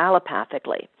them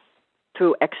allopathically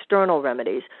through external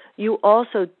remedies. You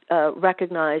also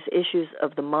recognize issues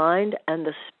of the mind and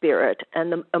the spirit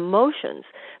and the emotions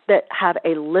that have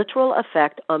a literal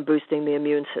effect on boosting the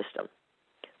immune system.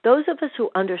 Those of us who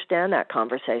understand that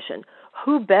conversation,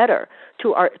 who better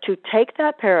to take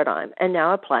that paradigm and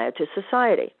now apply it to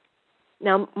society?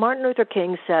 Now, Martin Luther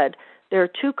King said there are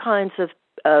two kinds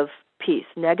of peace,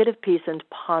 negative peace and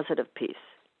positive peace.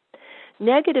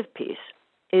 Negative peace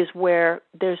is where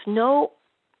there's no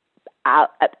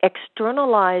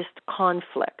externalized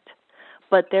conflict,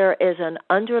 but there is an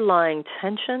underlying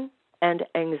tension and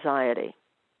anxiety.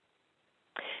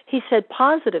 He said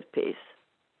positive peace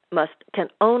can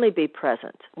only be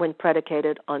present when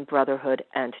predicated on brotherhood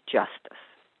and justice.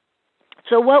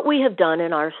 So what we have done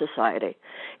in our society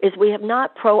is we have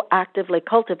not proactively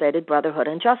cultivated brotherhood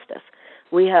and justice.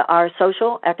 Our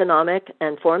social, economic,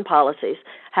 and foreign policies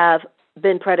have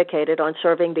been predicated on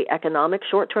serving the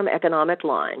short-term economic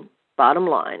bottom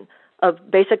line of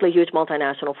basically huge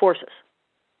multinational forces,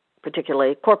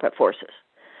 particularly corporate forces.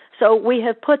 So we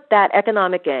have put that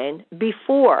economic gain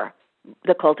before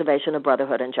the cultivation of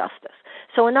brotherhood and justice.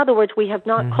 So in other words, we have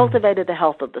not cultivated the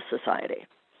health of the society.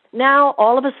 Now,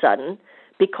 all of a sudden,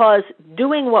 because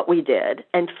doing what we did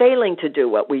and failing to do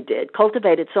what we did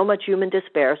cultivated so much human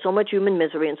despair, so much human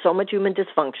misery, and so much human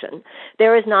dysfunction,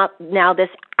 there is now this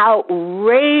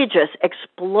outrageous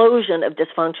explosion of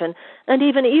dysfunction and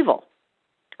even evil.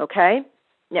 Okay?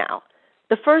 Now,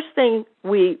 the first thing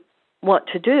we want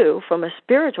to do from a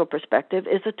spiritual perspective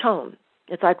is atone.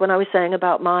 It's like when I was saying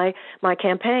about my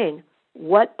campaign.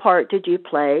 What part did you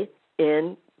play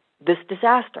in this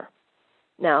disaster?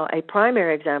 Now, a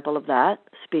primary example of that,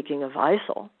 speaking of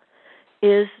ISIL,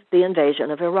 is the invasion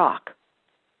of Iraq.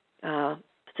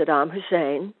 Saddam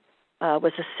Hussein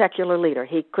was a secular leader.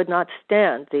 He could not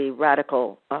stand the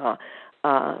radical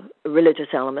religious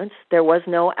elements. There was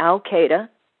no Al-Qaeda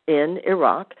in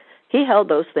Iraq. He held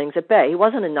those things at bay. He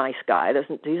wasn't a nice guy.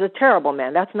 He's a terrible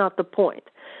man. That's not the point.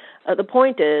 The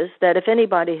point is that if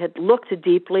anybody had looked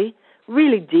deeply,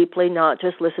 really deeply, not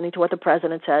just listening to what the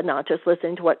president said, not just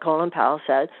listening to what Colin Powell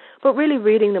said, but really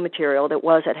reading the material that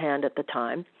was at hand at the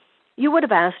time, you would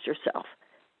have asked yourself,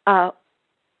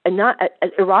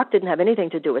 Iraq didn't have anything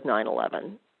to do with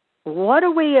 9/11. What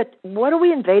are we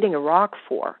invading Iraq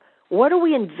for? What are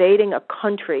we invading a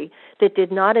country that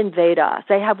did not invade us?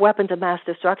 They have weapons of mass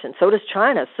destruction. So does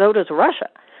China. So does Russia.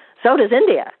 So does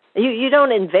India. You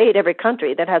don't invade every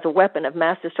country that has a weapon of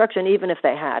mass destruction, even if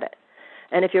they had it.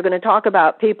 And if you're going to talk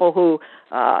about people who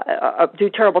do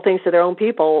terrible things to their own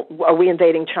people, are we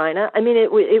invading China? I mean,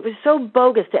 it was so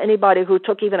bogus to anybody who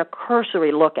took even a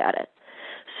cursory look at it.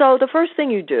 So the first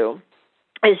thing you do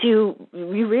is you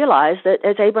realize that,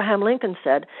 as Abraham Lincoln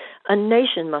said, a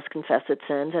nation must confess its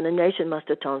sins and a nation must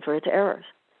atone for its errors.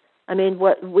 I mean,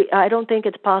 I don't think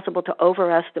it's possible to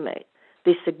overestimate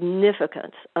the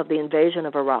significance of the invasion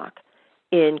of Iraq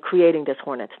in creating this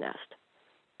hornet's nest.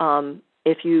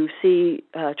 If you see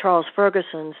Charles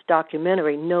Ferguson's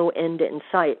documentary, No End in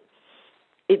Sight,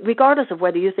 regardless of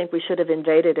whether you think we should have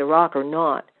invaded Iraq or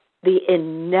not, the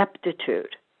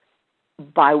ineptitude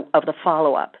of the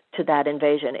follow-up to that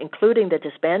invasion, including the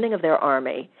disbanding of their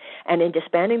army, and in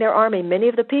disbanding their army, many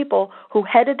of the people who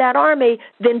headed that army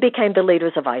then became the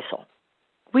leaders of ISIL.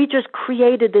 We just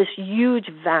created this huge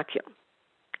vacuum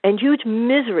and huge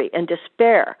misery and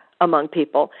despair among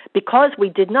people because we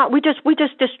did not. We just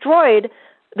destroyed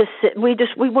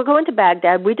we were going to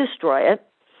Baghdad. We destroy it.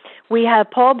 We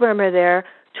have Paul Bremer there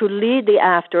to lead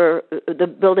the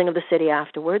building of the city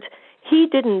afterwards. He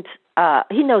didn't.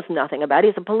 He knows nothing about it.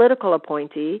 He's a political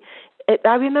appointee.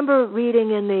 I remember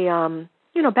reading in the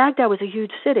Baghdad was a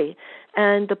huge city,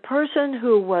 and the person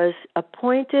who was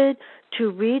appointed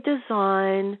to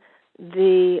redesign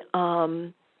the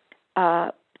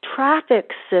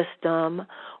traffic system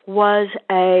was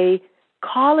a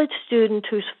college student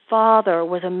whose father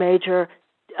was a major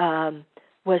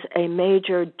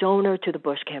donor to the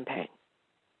Bush campaign.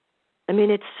 I mean,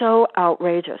 it's so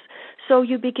outrageous. So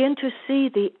you begin to see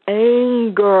the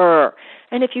anger.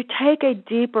 And if you take a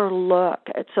deeper look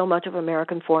at so much of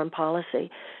American foreign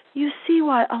policy, you see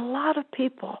why a lot of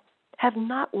people have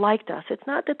not liked us. It's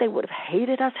not that they would have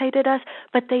hated us,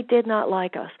 but they did not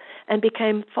like us and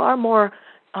became far more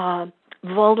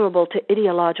vulnerable to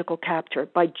ideological capture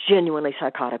by genuinely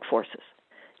psychotic forces.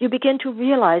 You begin to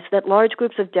realize that large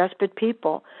groups of desperate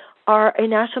people are a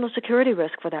national security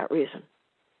risk for that reason.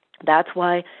 That's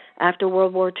why after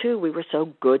World War II, we were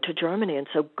so good to Germany and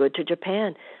so good to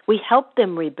Japan. We helped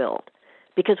them rebuild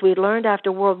because we learned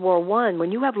after World War I,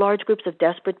 when you have large groups of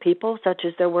desperate people, such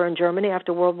as there were in Germany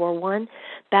after World War I,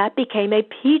 that became a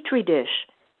petri dish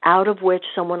out of which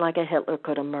someone like a Hitler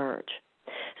could emerge.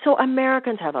 So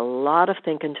Americans have a lot of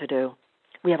thinking to do.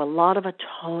 We have a lot of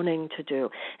atoning to do.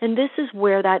 And this is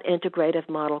where that integrative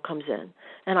model comes in.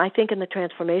 And I think in the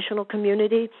transformational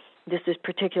community, this is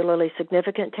particularly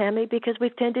significant, Tami, because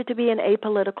we've tended to be an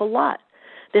apolitical lot.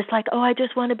 This I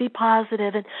just want to be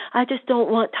positive and I just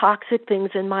don't want toxic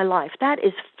things in my life. That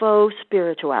is faux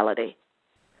spirituality.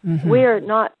 Mm-hmm. We are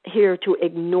not here to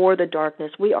ignore the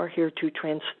darkness. We are here to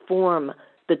transform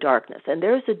the darkness. And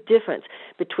there's a difference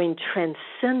between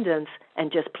transcendence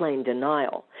and just plain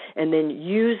denial, and then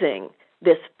using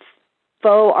this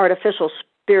faux artificial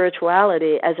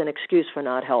spirituality as an excuse for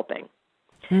not helping.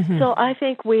 Mm-hmm. So I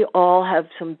think we all have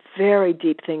some very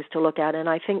deep things to look at, and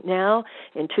I think now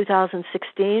in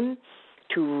 2016,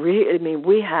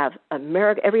 we have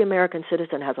every American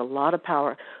citizen has a lot of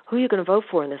power. Who are you going to vote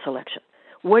for in this election?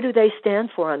 What do they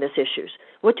stand for on these issues?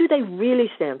 What do they really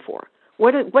stand for?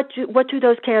 What do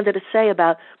those candidates say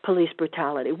about police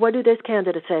brutality? What do those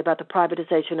candidates say about the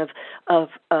privatization of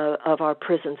our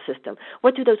prison system?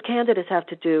 What do those candidates have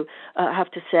to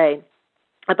say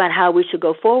about how we should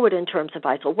go forward in terms of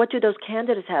ISIL? What do those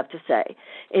candidates have to say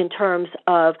in terms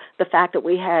of the fact that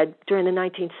we had, during the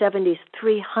 1970s,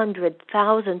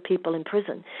 300,000 people in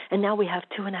prison, and now we have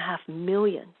 2.5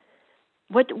 million?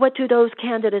 What do those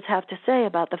candidates have to say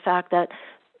about the fact that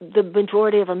the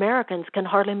majority of Americans can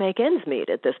hardly make ends meet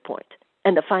at this point,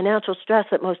 and the financial stress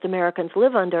that most Americans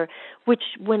live under, which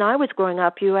when I was growing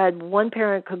up, you had one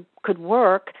parent could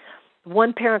work,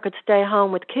 one parent could stay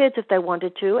home with kids if they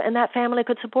wanted to, and that family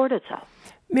could support itself.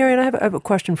 Marianne, I have a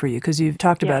question for you, because you've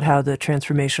talked about how the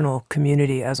transformational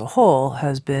community as a whole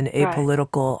has been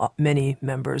apolitical, many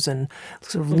members, and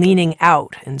sort of leaning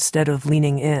out instead of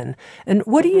leaning in. And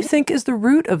what do you think is the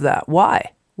root of that? Why?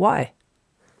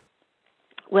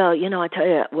 Well, I tell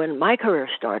you, when my career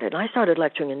started, I started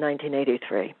lecturing in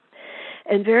 1983.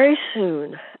 And very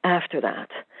soon after that,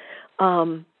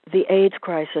 the AIDS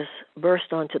crisis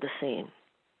burst onto the scene.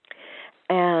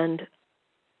 And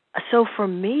so for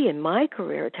me in my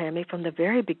career, Tami, from the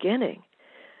very beginning,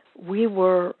 we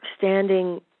were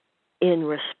standing in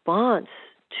response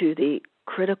to the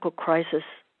critical crisis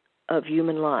of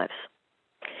human lives.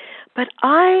 But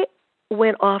I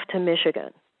went off to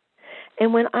Michigan.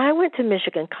 And when I went to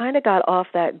Michigan, kind of got off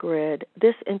that grid,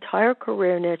 this entire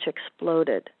career niche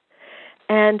exploded.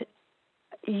 And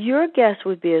your guess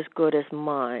would be as good as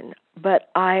mine, but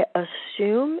I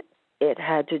assume it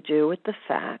had to do with the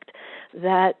fact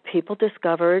that people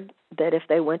discovered that if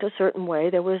they went a certain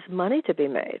way, there was money to be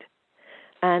made.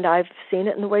 And I've seen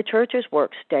it in the way churches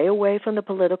work. Stay away from the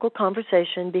political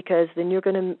conversation, because then you're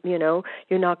going to,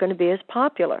 you're not going to be as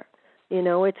popular.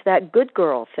 It's that good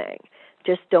girl thing.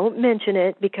 Just don't mention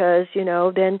it, because,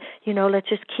 then, let's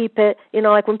just keep it,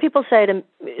 like when people say,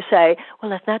 well,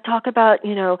 let's not talk about,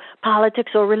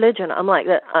 politics or religion. I'm like,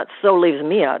 that so leaves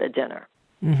me out of dinner.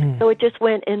 Mm-hmm. So it just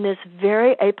went in this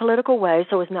very apolitical way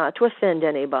so as not to offend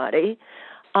anybody,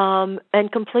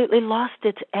 and completely lost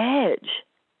its edge,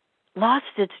 lost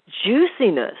its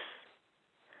juiciness.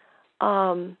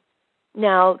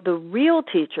 Now, the real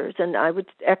teachers, and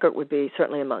Eckert would be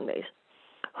certainly among these,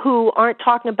 who aren't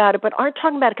talking about it, but aren't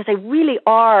talking about it because they really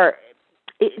are.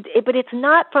 But it's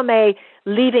not from a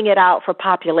leaving it out for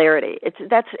popularity.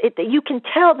 You can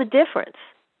tell the difference.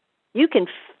 You can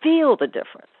feel the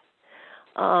difference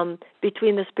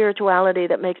between the spirituality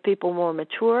that makes people more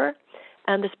mature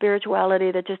and the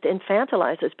spirituality that just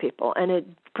infantilizes people. And it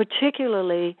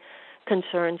particularly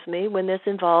concerns me when this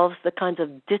involves the kinds of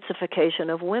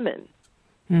ditzification of women.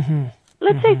 Mm-hmm.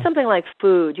 Let's say something like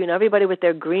food, everybody with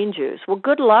their green juice. Well,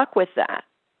 good luck with that.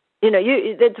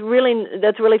 that's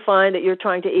really fine that you're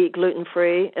trying to eat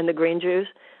gluten-free and the green juice,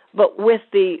 but with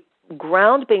the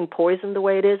ground being poisoned the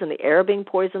way it is and the air being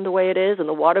poisoned the way it is and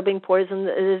the water being poisoned,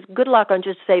 good luck on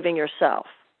just saving yourself.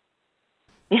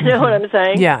 You know what I'm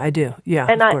saying? Yeah, I do. Yeah,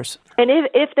 of course. And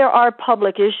if there are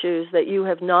public issues that you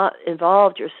have not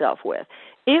involved yourself with,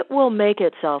 it will make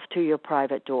itself to your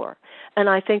private door. And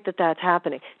I think that that's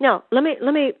happening. Now,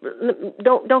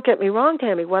 don't get me wrong,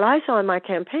 Tami. What I saw in my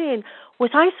campaign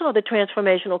was I saw the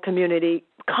transformational community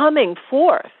coming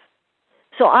forth.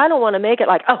 So I don't want to make it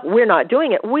like, oh, we're not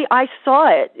doing it. I saw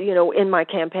it, in my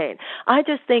campaign. I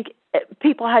just think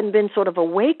people hadn't been sort of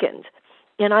awakened.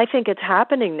 And I think it's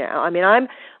happening now. I mean,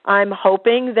 I'm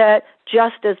hoping that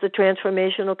just as the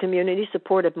transformational community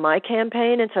supported my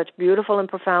campaign in such beautiful and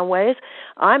profound ways,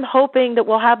 I'm hoping that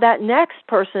we'll have that next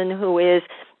person who is,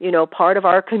 part of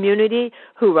our community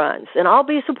who runs, and I'll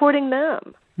be supporting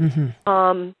them.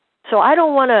 Mm-hmm. So I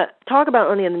don't want to talk about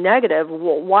only in the negative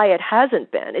why it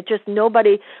hasn't been. It just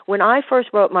when I first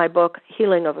wrote my book,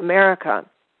 Healing of America,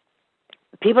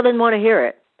 people didn't want to hear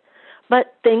it.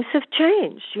 But things have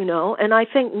changed, and I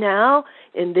think now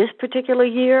in this particular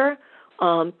year,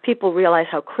 people realize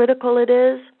how critical it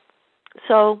is.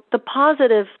 So the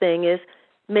positive thing is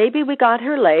maybe we got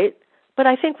here late, but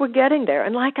I think we're getting there.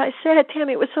 And like I said,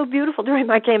 Tami, it was so beautiful during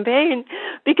my campaign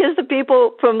because the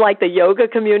people from like the yoga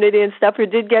community and stuff who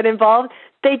did get involved,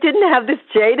 they didn't have this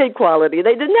jaded quality.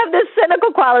 They didn't have this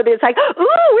cynical quality. It's like, ooh,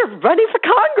 we're running for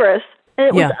Congress. And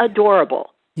it was adorable.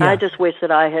 Yeah. I just wish that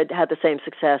I had had the same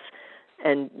success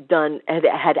and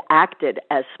had acted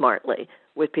as smartly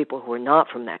with people who were not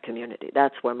from that community.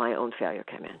 That's where my own failure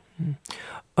came in.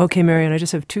 Okay, Marianne, I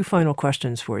just have two final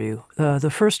questions for you. The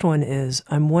first one is,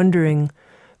 I'm wondering,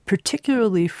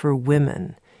 particularly for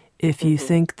women, if you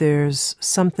think there's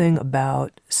something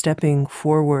about stepping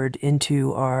forward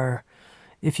into our,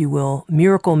 if you will,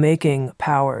 miracle-making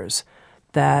powers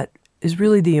that is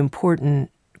really the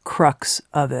important crux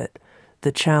of it,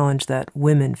 the challenge that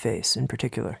women face in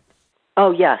particular.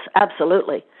 Oh, yes,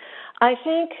 absolutely. I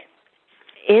think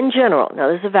in general, now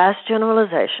this is a vast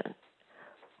generalization,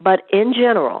 but in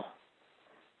general,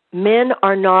 men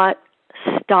are not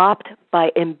stopped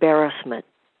by embarrassment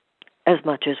as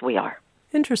much as we are.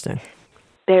 Interesting.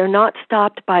 They are not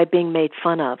stopped by being made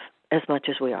fun of as much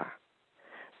as we are.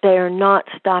 They are not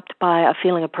stopped by a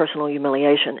feeling of personal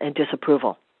humiliation and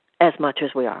disapproval as much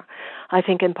as we are. I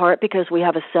think in part because we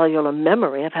have a cellular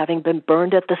memory of having been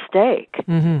burned at the stake.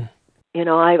 Mm-hmm.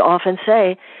 I often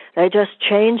say they just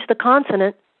changed the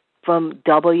consonant from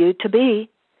W to B.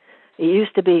 It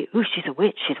used to be, ooh, she's a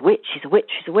witch, she's a witch, she's a witch,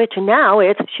 she's a witch. And now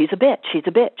it's, she's a bitch, she's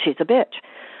a bitch, she's a bitch.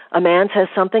 A man says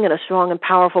something in a strong and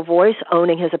powerful voice,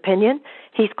 owning his opinion.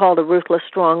 He's called a ruthless,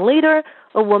 strong leader.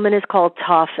 A woman is called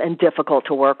tough and difficult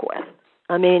to work with.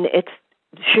 I mean, it's,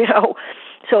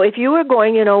 so if you were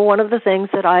going, one of the things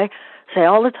that I say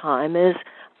all the time is,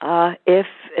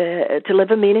 to live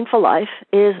a meaningful life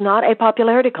is not a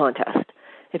popularity contest.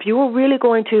 If you were really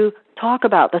going to talk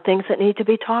about the things that need to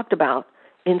be talked about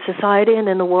in society and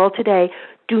in the world today,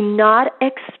 do not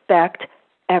expect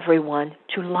everyone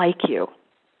to like you.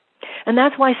 And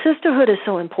that's why sisterhood is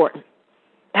so important.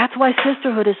 That's why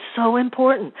sisterhood is so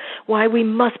important, why we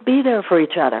must be there for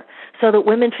each other so that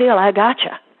women feel, I got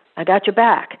your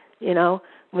back,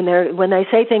 when they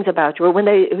say things about you or when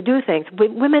they do things.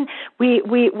 Women, we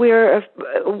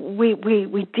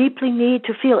deeply need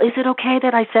to feel, is it okay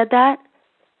that I said that?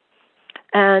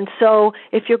 And so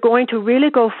if you're going to really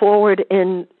go forward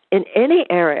in any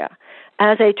area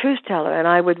as a truth teller, and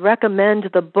I would recommend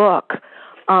the book,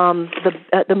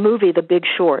 the movie The Big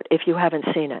Short, if you haven't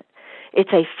seen it.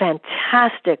 It's a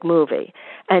fantastic movie,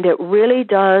 and it really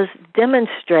does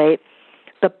demonstrate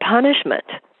the punishment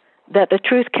that the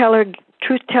truth teller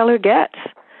gets,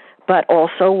 but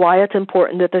also why it's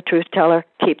important that the truth teller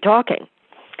keep talking.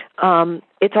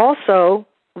 It's also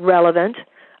relevant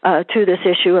to this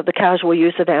issue of the casual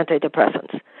use of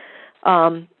antidepressants,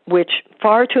 which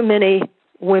far too many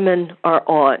women are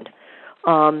on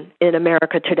in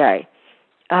America today.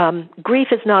 Grief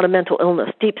is not a mental illness.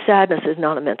 Deep sadness is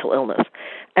not a mental illness.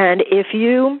 And if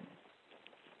you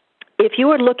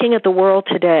are looking at the world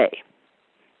today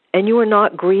and you are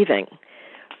not grieving,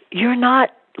 you're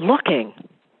not looking.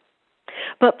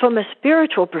 But from a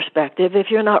spiritual perspective, if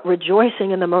you're not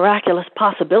rejoicing in the miraculous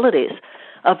possibilities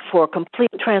for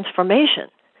complete transformation,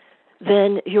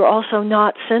 then you're also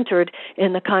not centered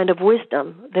in the kind of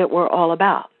wisdom that we're all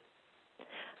about.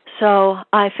 So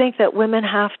I think that women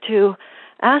have to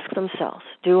ask themselves,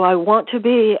 do I want to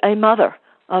be a mother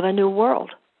of a new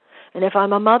world? And if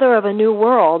I'm a mother of a new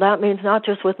world, that means not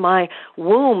just with my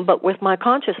womb, but with my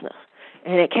consciousness.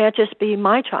 And it can't just be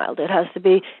my child. It has to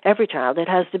be every child. It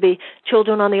has to be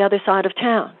children on the other side of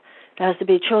town. It has to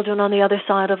be children on the other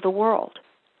side of the world.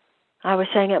 I was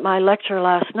saying at my lecture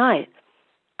last night,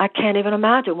 I can't even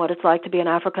imagine what it's like to be an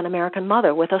African-American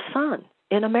mother with a son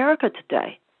in America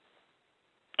today,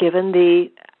 given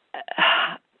the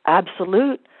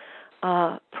absolute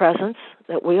presence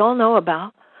that we all know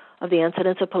about of the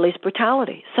incidents of police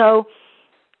brutality. So,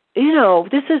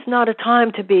 this is not a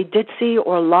time to be ditzy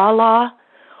or la-la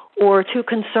or too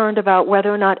concerned about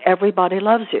whether or not everybody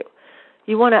loves you.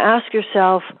 You want to ask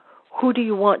yourself, who do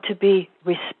you want to be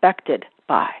respected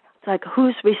by? It's like,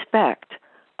 whose respect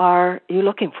are you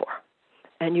looking for?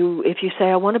 And if you say,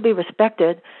 I want to be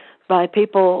respected by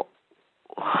people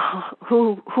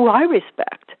who I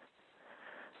respect,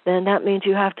 then that means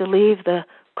you have to leave the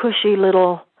cushy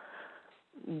little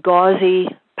gauzy,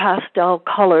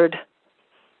 pastel-colored,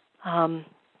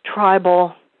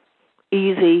 tribal,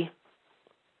 easy,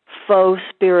 faux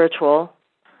spiritual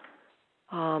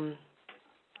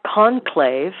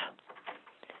conclave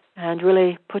and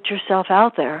really put yourself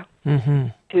out there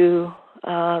to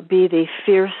be the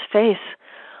fierce face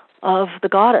of the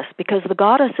goddess, because the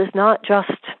goddess is not just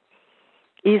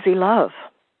easy love.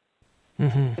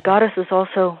 The goddess is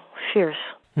also fierce.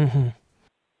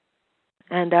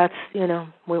 And that's,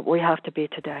 we have to be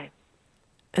today.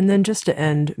 And then just to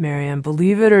end, Marianne,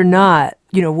 believe it or not,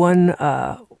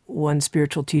 one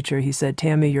spiritual teacher, he said,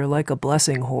 Tami, you're like a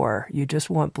blessing whore. You just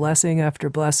want blessing after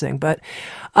blessing. But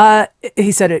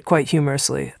he said it quite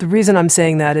humorously. The reason I'm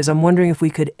saying that is I'm wondering if we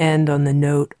could end on the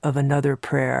note of another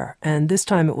prayer. And this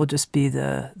time it will just be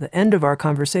the end of our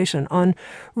conversation on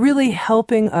really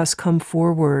helping us come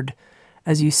forward,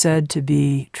 as you said, to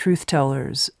be truth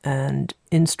tellers and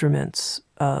instruments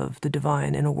of the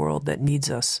divine in a world that needs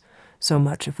us so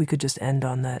much. If we could just end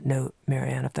on that note,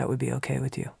 Marianne, if that would be okay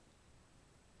with you.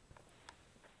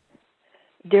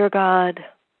 Dear God,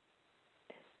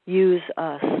 use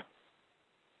us.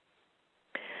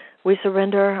 We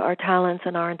surrender our talents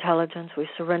and our intelligence. We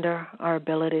surrender our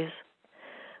abilities.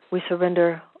 We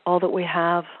surrender all that we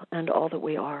have and all that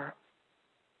we are.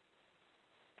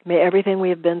 May everything we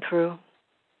have been through,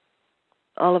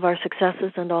 all of our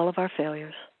successes and all of our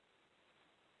failures,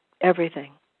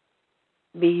 everything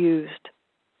be used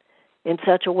in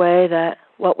such a way that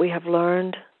what we have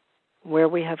learned, where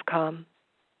we have come,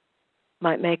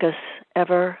 might make us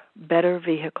ever better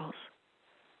vehicles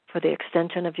for the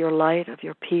extension of your light, of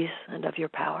your peace, and of your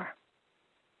power.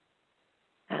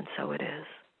 And so it is.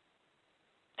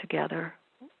 Together,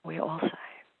 we all say,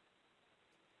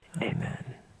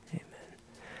 Amen. Amen.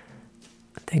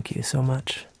 Thank you so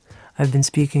much. I've been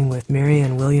speaking with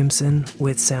Marianne Williamson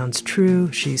with Sounds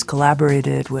True. She's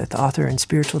collaborated with author and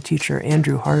spiritual teacher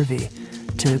Andrew Harvey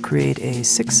to create a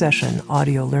 6-session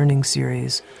audio learning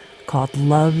series called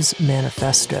Love's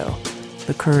Manifesto,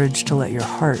 The Courage to Let Your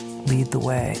Heart Lead the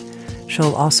Way.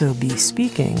 She'll also be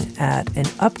speaking at an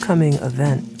upcoming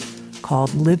event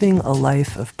called Living a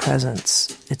Life of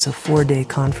Presence. It's a 4-day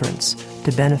conference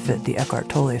to benefit the Eckhart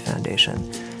Tolle Foundation.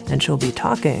 And she'll be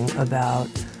talking about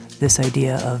this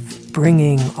idea of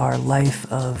bringing our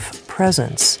life of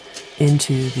presence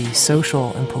into the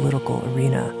social and political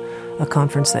arena, a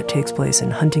conference that takes place in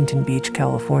Huntington Beach,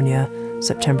 California,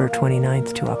 September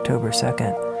 29th to October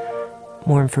 2nd.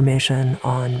 More information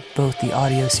on both the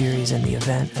audio series and the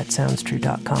event at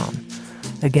soundstrue.com.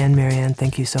 Again, Marianne,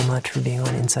 thank you so much for being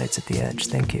on Insights at the Edge.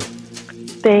 Thank you.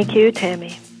 Thank you,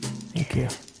 Tami. Thank you.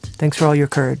 Thanks for all your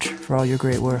courage, for all your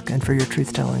great work, and for your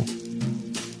truth-telling.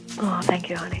 Oh, thank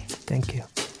you, honey. Thank you.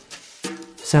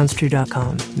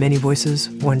 Soundstrue.com. Many voices,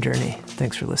 one journey.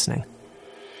 Thanks for listening.